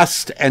 yes,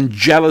 lust and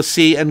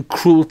jealousy and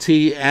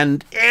cruelty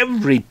and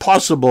every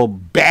possible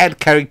bad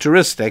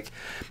characteristic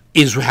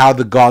is how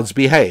the gods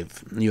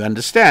behave. You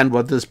understand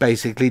what this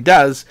basically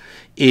does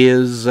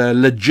is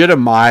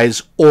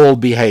legitimize all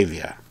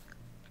behavior.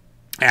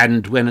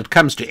 And when it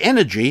comes to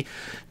energy,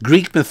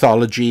 Greek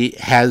mythology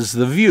has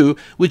the view,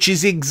 which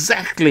is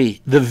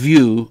exactly the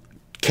view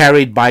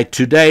carried by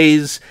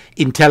today's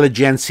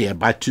intelligentsia,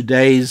 by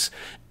today's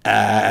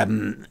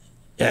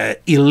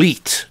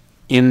elite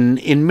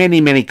in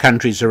many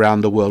countries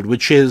around the world,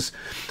 which is,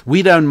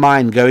 we don't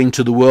mind going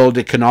to the World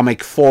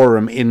Economic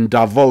Forum in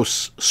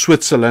Davos,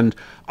 Switzerland,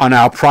 on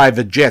our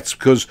private jets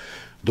because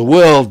the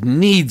world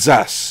needs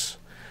us.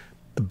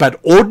 But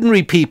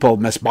ordinary people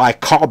must buy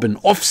carbon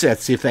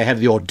offsets if they have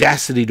the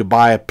audacity to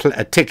buy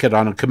a ticket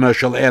on a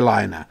commercial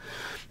airliner.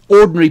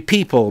 Ordinary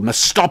people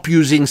must stop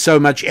using so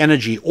much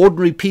energy.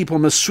 Ordinary people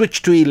must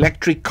switch to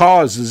electric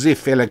cars as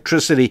if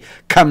electricity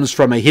comes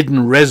from a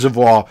hidden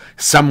reservoir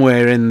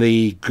somewhere in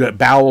the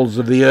bowels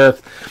of the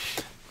earth.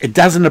 It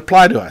doesn't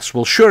apply to us.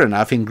 Well, sure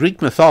enough, in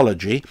Greek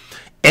mythology,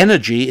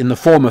 energy in the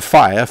form of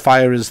fire,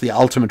 fire is the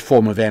ultimate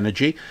form of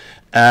energy,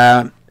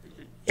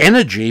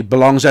 energy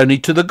belongs only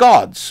to the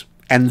gods.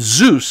 And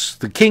Zeus,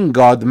 the king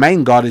god, the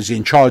main god, is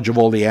in charge of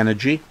all the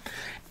energy.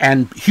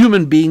 And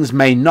human beings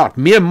may not.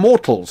 Mere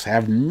mortals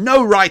have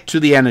no right to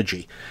the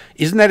energy.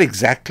 Isn't that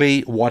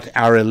exactly what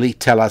our elite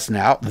tell us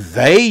now?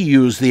 They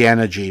use the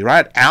energy,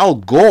 right? Al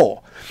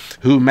Gore,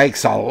 who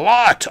makes a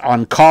lot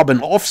on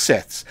carbon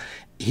offsets,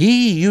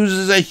 he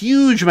uses a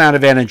huge amount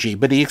of energy,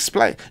 but he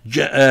explains.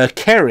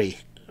 Kerry,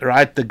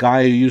 right, the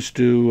guy who used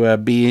to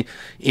be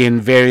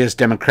in various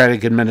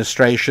Democratic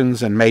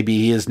administrations, and maybe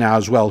he is now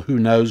as well, who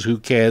knows, who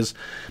cares.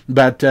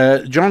 But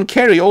John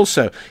Kerry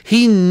also,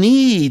 he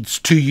needs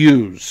to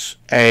use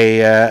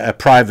a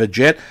private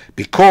jet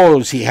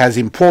because he has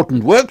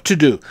important work to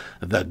do.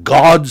 The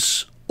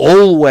gods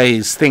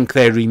always think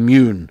they're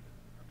immune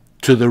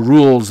to the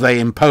rules they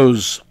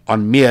impose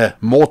on mere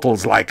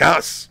mortals like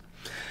us.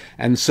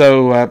 And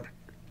so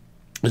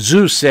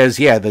Zeus says,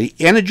 yeah, the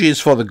energy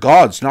is for the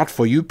gods, not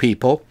for you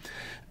people.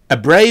 A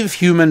brave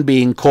human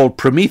being called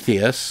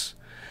Prometheus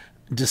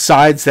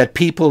decides that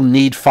people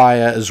need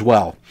fire as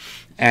well.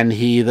 And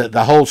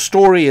the whole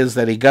story is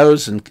that he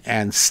goes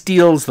and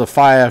steals the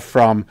fire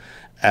from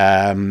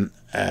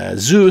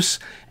Zeus,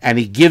 and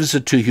he gives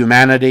it to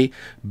humanity,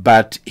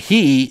 but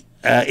he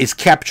is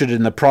captured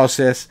in the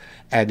process,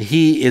 and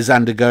he is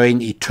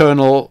undergoing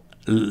eternal,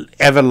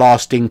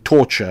 everlasting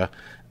torture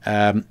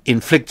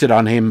inflicted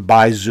on him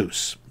by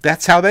Zeus.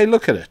 That's how they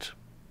look at it.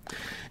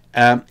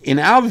 In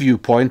our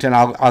viewpoint, and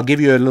I'll give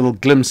you a little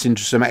glimpse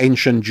into some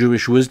ancient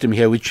Jewish wisdom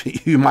here,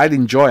 which you might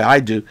enjoy,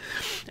 I do,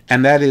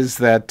 and that is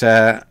that,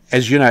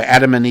 as you know,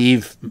 Adam and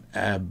Eve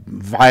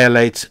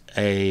violate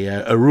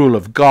a rule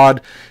of God.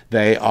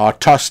 They are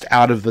tossed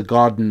out of the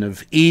Garden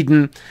of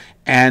Eden,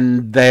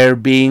 and they're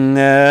being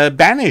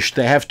banished.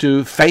 They have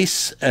to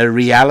face a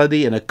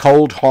reality in a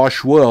cold,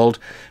 harsh world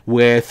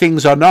where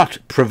things are not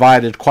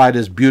provided quite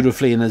as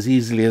beautifully and as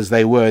easily as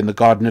they were in the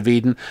Garden of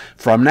Eden.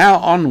 From now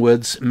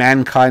onwards,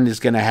 mankind is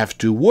going to have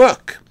to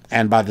work,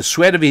 and by the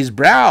sweat of his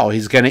brow,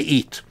 he's going to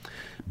eat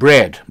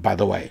bread, by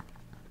the way,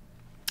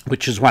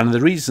 which is one of the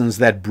reasons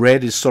that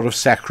bread is sort of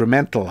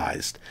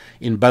sacramentalized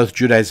in both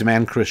Judaism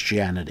and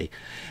Christianity.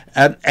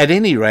 At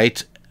any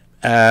rate,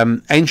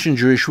 ancient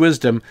Jewish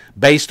wisdom,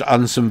 based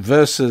on some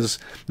verses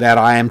that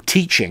I am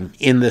teaching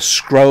in the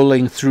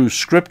Scrolling Through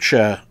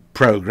Scripture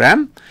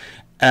program,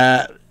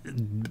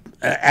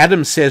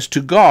 Adam says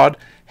to God,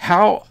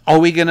 how are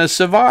we going to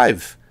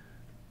survive?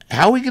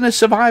 how are we going to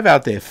survive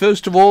out there?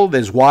 First of all,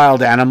 there's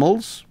wild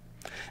animals.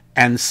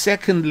 And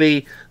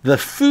secondly, the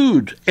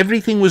food,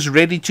 everything was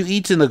ready to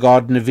eat in the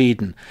Garden of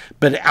Eden.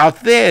 But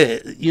out there,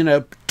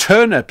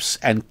 turnips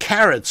and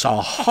carrots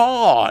are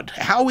hard.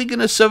 How are we going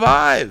to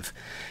survive?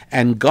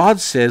 And God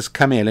says,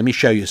 come here, let me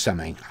show you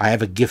something. I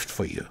have a gift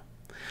for you.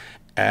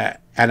 And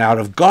out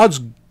of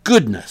God's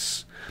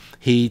goodness,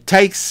 he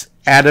takes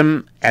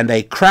Adam and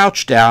they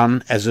crouch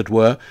down, as it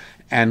were,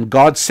 and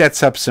God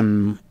sets up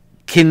some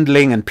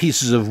kindling and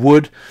pieces of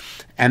wood.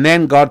 And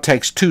then God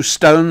takes two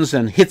stones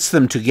and hits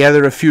them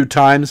together a few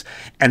times,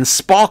 and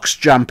sparks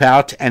jump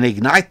out and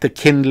ignite the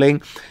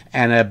kindling,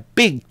 and a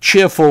big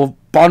cheerful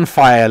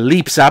bonfire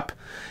leaps up.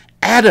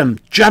 Adam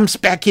jumps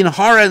back in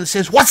horror and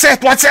says, "What's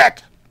that? What's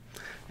that?"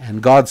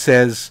 And God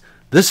says,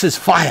 "This is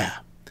fire.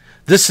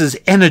 This is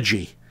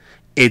energy.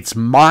 It's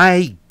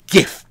my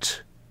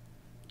gift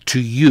to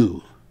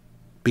you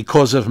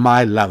because of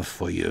my love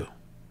for you."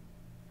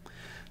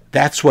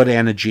 That's what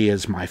energy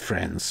is, my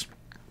friends.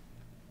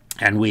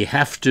 And we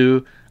have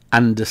to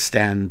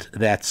understand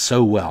that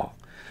so well.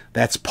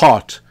 That's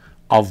part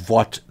of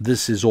what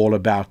this is all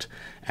about,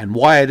 and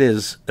why it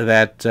is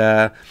that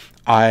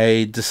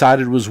I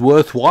decided it was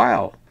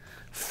worthwhile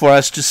for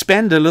us to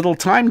spend a little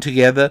time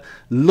together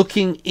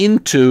looking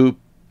into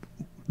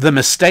the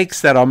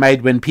mistakes that are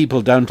made when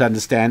people don't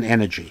understand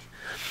energy.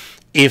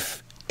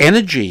 If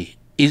energy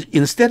is,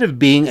 instead of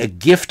being a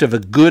gift of a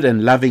good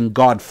and loving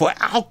God for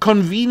our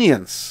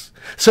convenience,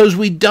 so as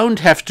we don't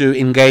have to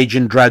engage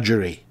in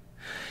drudgery,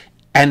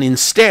 and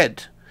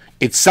instead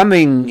it's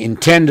something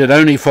intended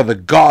only for the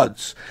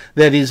gods,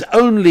 that is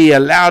only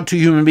allowed to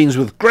human beings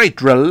with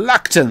great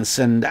reluctance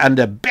and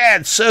under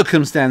bad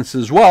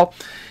circumstances, well,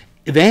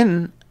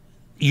 then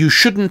you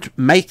shouldn't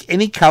make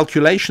any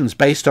calculations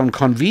based on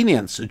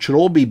convenience. It should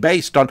all be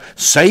based on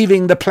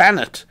saving the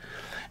planet.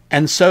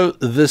 And so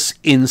this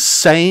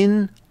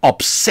insane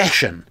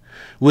obsession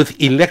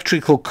with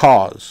electrical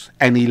cars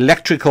and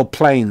electrical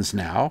planes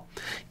now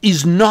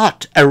is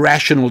not a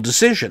rational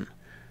decision.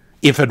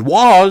 If it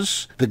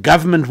was, the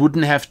government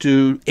wouldn't have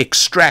to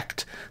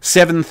extract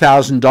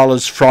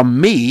 $7,000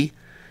 from me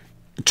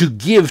to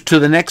give to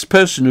the next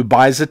person who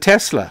buys a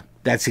Tesla.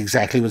 That's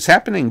exactly what's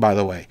happening, by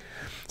the way.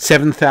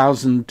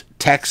 7,000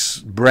 tax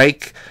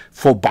break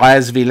for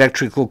buyers of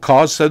electrical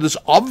cars. So this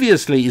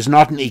obviously is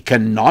not an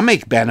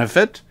economic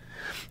benefit.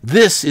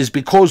 This is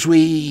because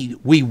we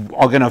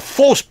are going to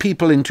force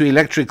people into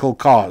electrical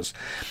cars.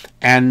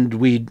 And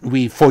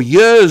we for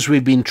years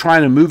we've been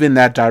trying to move in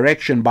that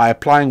direction by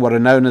applying what are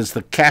known as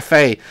the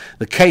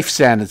CAFE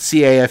standards,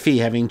 CAFE,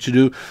 having to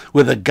do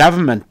with the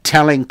government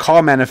telling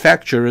car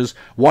manufacturers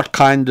what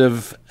kind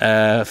of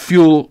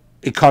fuel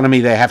economy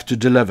they have to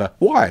deliver.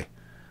 Why?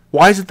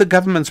 Why is it the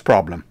government's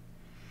problem?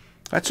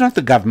 That's not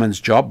the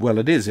government's job. Well,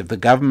 it is. If the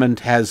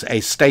government has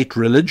a state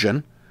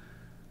religion,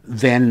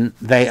 then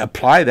they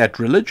apply that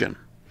religion.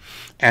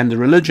 And the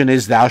religion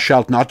is thou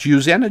shalt not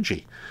use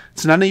energy.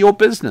 It's none of your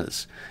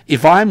business.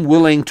 If I'm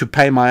willing to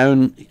pay my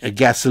own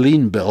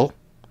gasoline bill,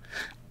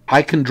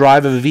 I can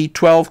drive a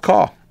V12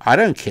 car. I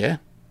don't care.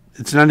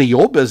 It's none of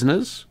your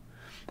business.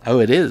 Oh,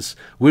 it is.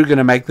 We're going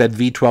to make that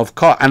V12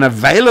 car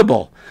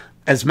unavailable.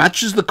 As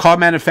much as the car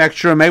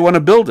manufacturer may want to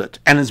build it,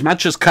 and as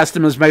much as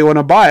customers may want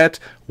to buy it,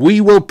 we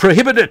will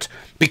prohibit it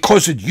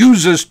because it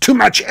uses too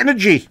much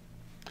energy.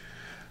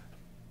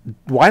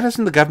 Why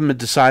doesn't the government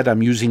decide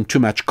I'm using too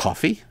much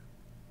coffee?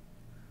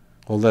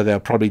 Although they'll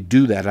probably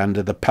do that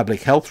under the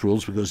public health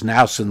rules, because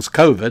now since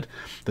COVID,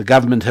 the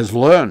government has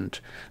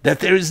learned that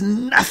there is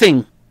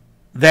nothing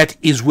that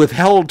is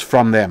withheld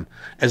from them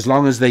as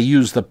long as they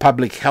use the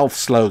public health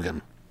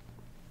slogan.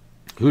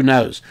 Who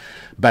knows?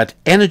 But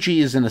energy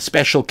is in a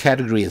special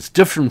category. It's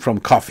different from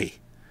coffee.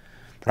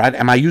 Right?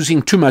 Am I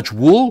using too much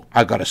wool?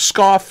 I got a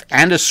scarf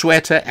and a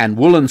sweater and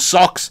woolen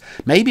socks.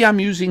 Maybe I'm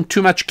using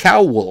too much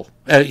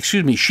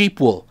sheep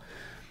wool.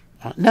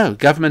 No,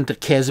 government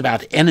cares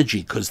about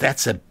energy because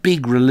that's a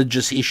big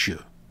religious issue.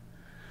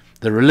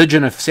 The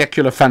religion of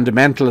secular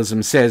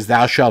fundamentalism says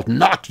thou shalt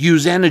not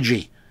use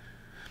energy.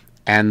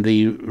 And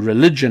the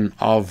religion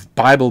of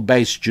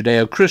Bible-based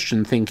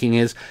Judeo-Christian thinking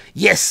is,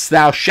 yes,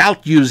 thou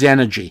shalt use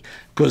energy,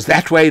 because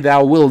that way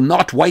thou will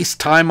not waste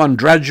time on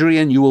drudgery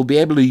and you will be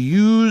able to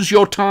use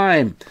your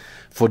time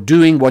for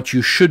doing what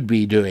you should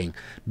be doing,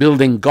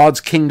 building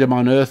God's kingdom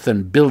on earth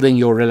and building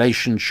your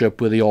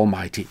relationship with the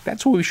Almighty.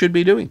 That's what we should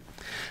be doing.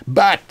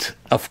 But,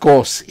 of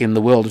course, in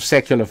the world of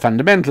secular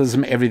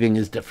fundamentalism, everything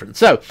is different.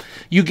 So,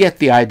 you get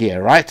the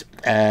idea, right?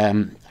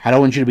 I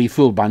don't want you to be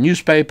fooled by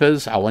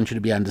newspapers. I want you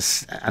to be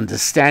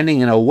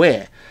understanding and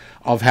aware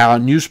of how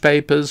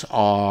newspapers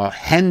are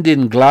hand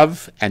in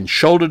glove and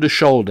shoulder to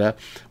shoulder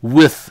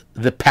with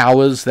the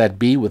powers that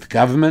be, with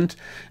government,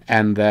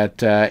 and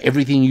that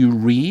everything you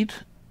read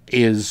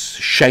is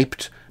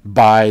shaped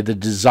by the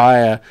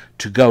desire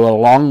to go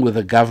along with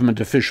a government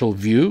official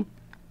view.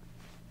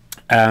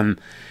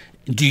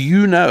 Do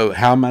you know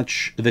how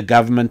much the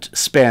government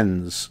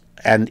spends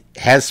and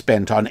has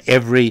spent on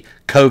every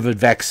COVID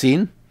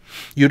vaccine?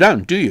 You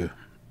don't, do you?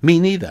 Me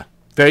neither.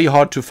 Very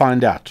hard to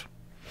find out.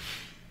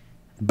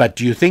 But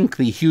do you think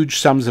the huge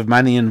sums of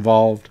money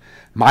involved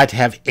might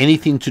have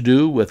anything to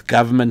do with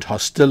government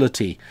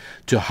hostility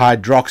to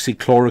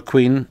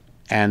hydroxychloroquine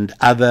and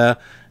other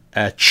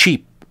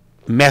cheap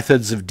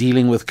methods of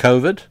dealing with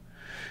COVID?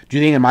 Do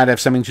you think it might have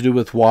something to do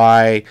with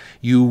why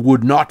you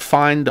would not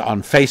find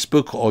on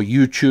Facebook or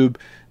YouTube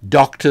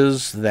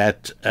doctors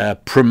that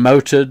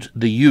promoted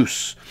the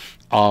use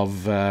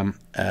of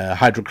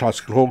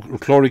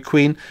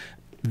hydroxychloroquine?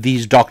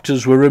 These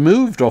doctors were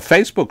removed off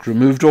Facebook,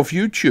 removed off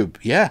YouTube.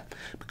 Yeah,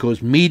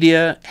 because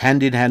media,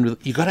 hand in hand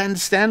with... You've got to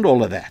understand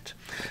all of that.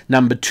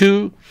 Number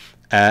two,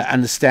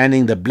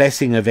 understanding the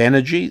blessing of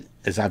energy,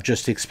 as I've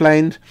just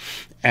explained.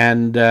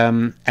 And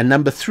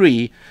number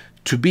three,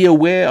 to be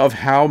aware of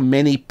how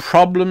many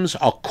problems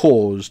are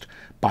caused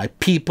by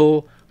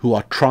people who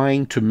are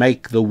trying to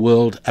make the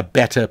world a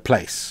better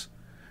place.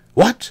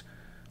 What?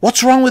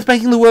 What's wrong with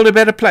making the world a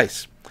better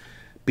place?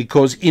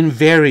 Because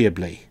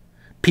invariably,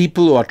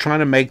 people who are trying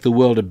to make the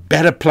world a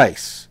better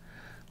place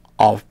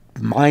are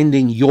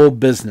minding your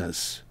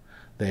business.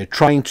 They're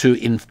trying to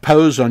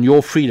impose on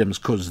your freedoms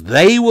because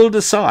they will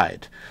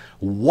decide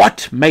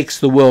what makes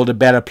the world a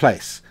better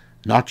place,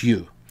 not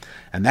you.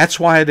 And that's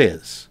why it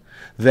is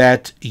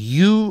that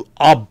you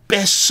are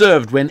best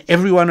served when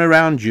everyone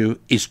around you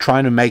is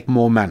trying to make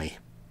more money.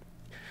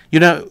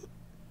 You know,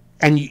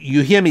 and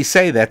you hear me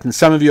say that, and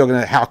some of you are going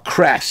to, how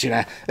crass,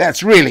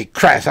 that's really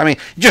crass. I mean,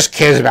 he just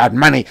cares about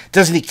money.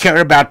 Doesn't he care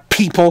about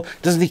people?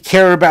 Doesn't he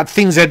care about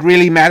things that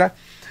really matter?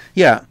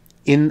 Yeah,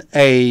 in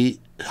a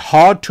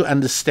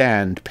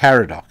hard-to-understand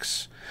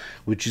paradox,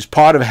 which is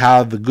part of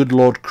how the good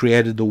Lord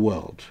created the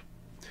world,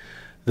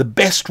 the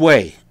best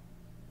way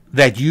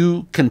that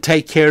you can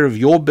take care of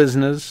your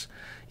business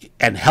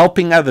and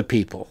helping other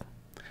people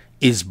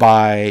is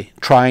by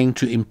trying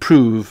to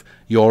improve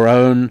your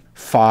own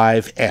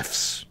 5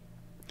 F's.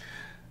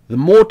 The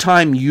more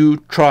time you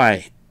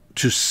try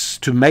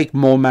to make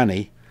more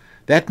money,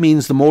 that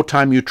means the more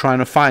time you're trying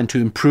to find to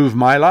improve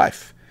my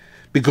life.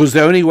 Because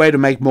the only way to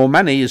make more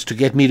money is to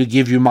get me to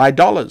give you my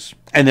dollars.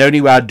 And the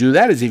only way I'd do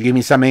that is if you give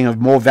me something of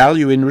more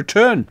value in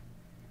return.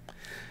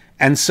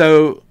 And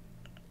so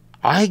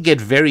I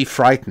get very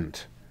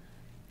frightened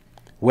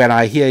when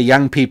I hear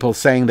young people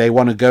saying they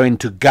want to go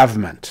into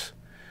government,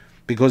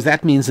 because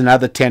that means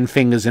another 10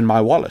 fingers in my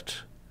wallet.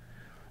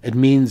 It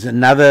means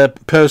another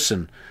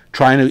person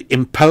trying to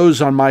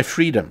impose on my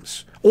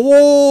freedoms,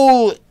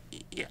 all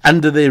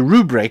under the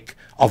rubric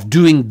of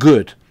doing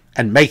good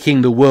and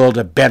making the world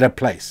a better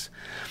place.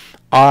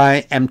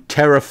 I am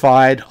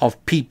terrified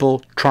of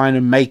people trying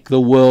to make the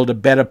world a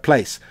better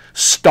place.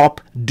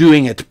 Stop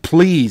doing it,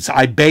 please,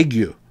 I beg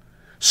you.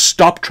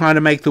 Stop trying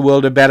to make the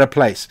world a better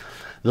place.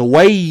 The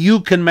way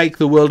you can make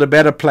the world a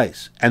better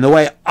place, and the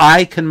way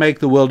I can make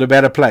the world a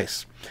better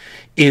place,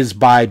 is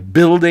by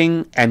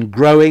building and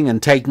growing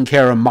and taking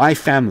care of my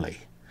family,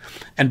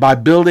 and by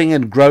building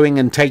and growing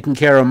and taking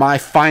care of my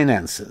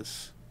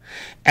finances,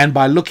 and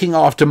by looking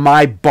after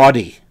my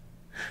body,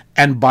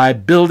 and by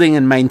building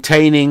and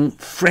maintaining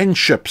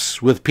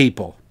friendships with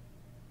people.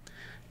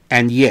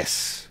 And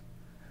yes,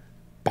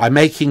 by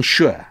making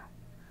sure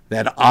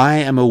that I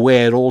am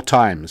aware at all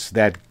times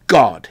that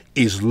God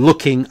is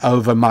looking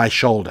over my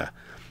shoulder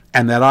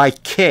and that I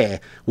care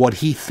what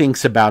he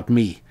thinks about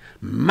me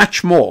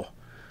much more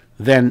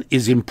than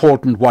is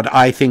important what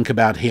I think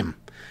about him.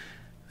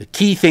 The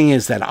key thing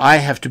is that I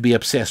have to be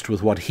obsessed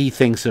with what he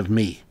thinks of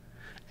me.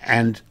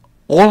 And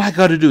all I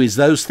got to do is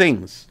those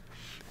things,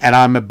 and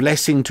I'm a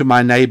blessing to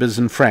my neighbors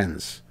and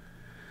friends.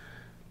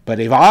 But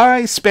if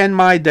I spend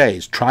my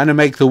days trying to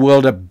make the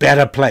world a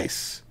better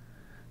place,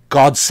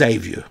 God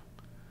save you.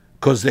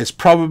 Because there's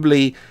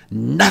probably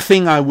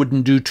nothing I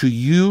wouldn't do to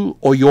you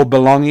or your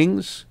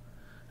belongings,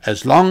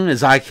 as long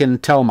as I can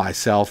tell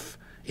myself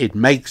it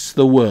makes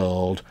the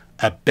world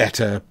a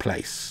better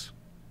place.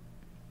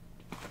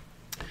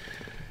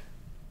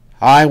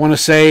 I want to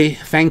say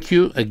thank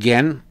you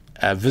again.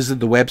 Visit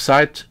the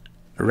website,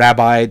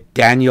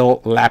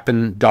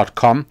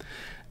 rabbidaniellapin.com.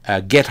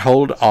 Get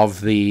hold of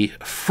the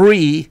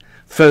free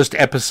first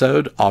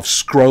episode of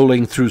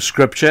Scrolling Through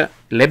Scripture.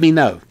 Let me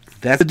know.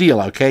 That's the deal,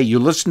 okay? You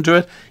listen to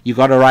it, you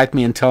got to write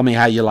me and tell me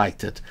how you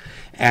liked it.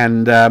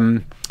 And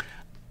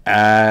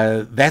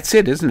that's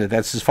it, isn't it?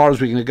 That's as far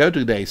as we're going to go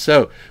today.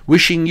 So,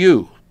 wishing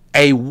you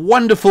a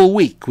wonderful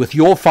week with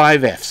your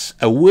 5 F's,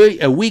 a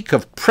week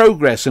of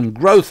progress and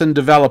growth and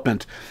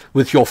development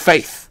with your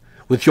faith,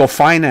 with your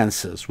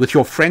finances, with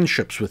your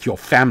friendships, with your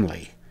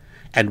family,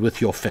 and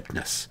with your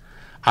fitness.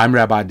 I'm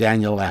Rabbi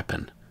Daniel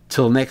Lapin.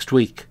 Till next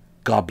week,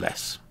 God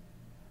bless.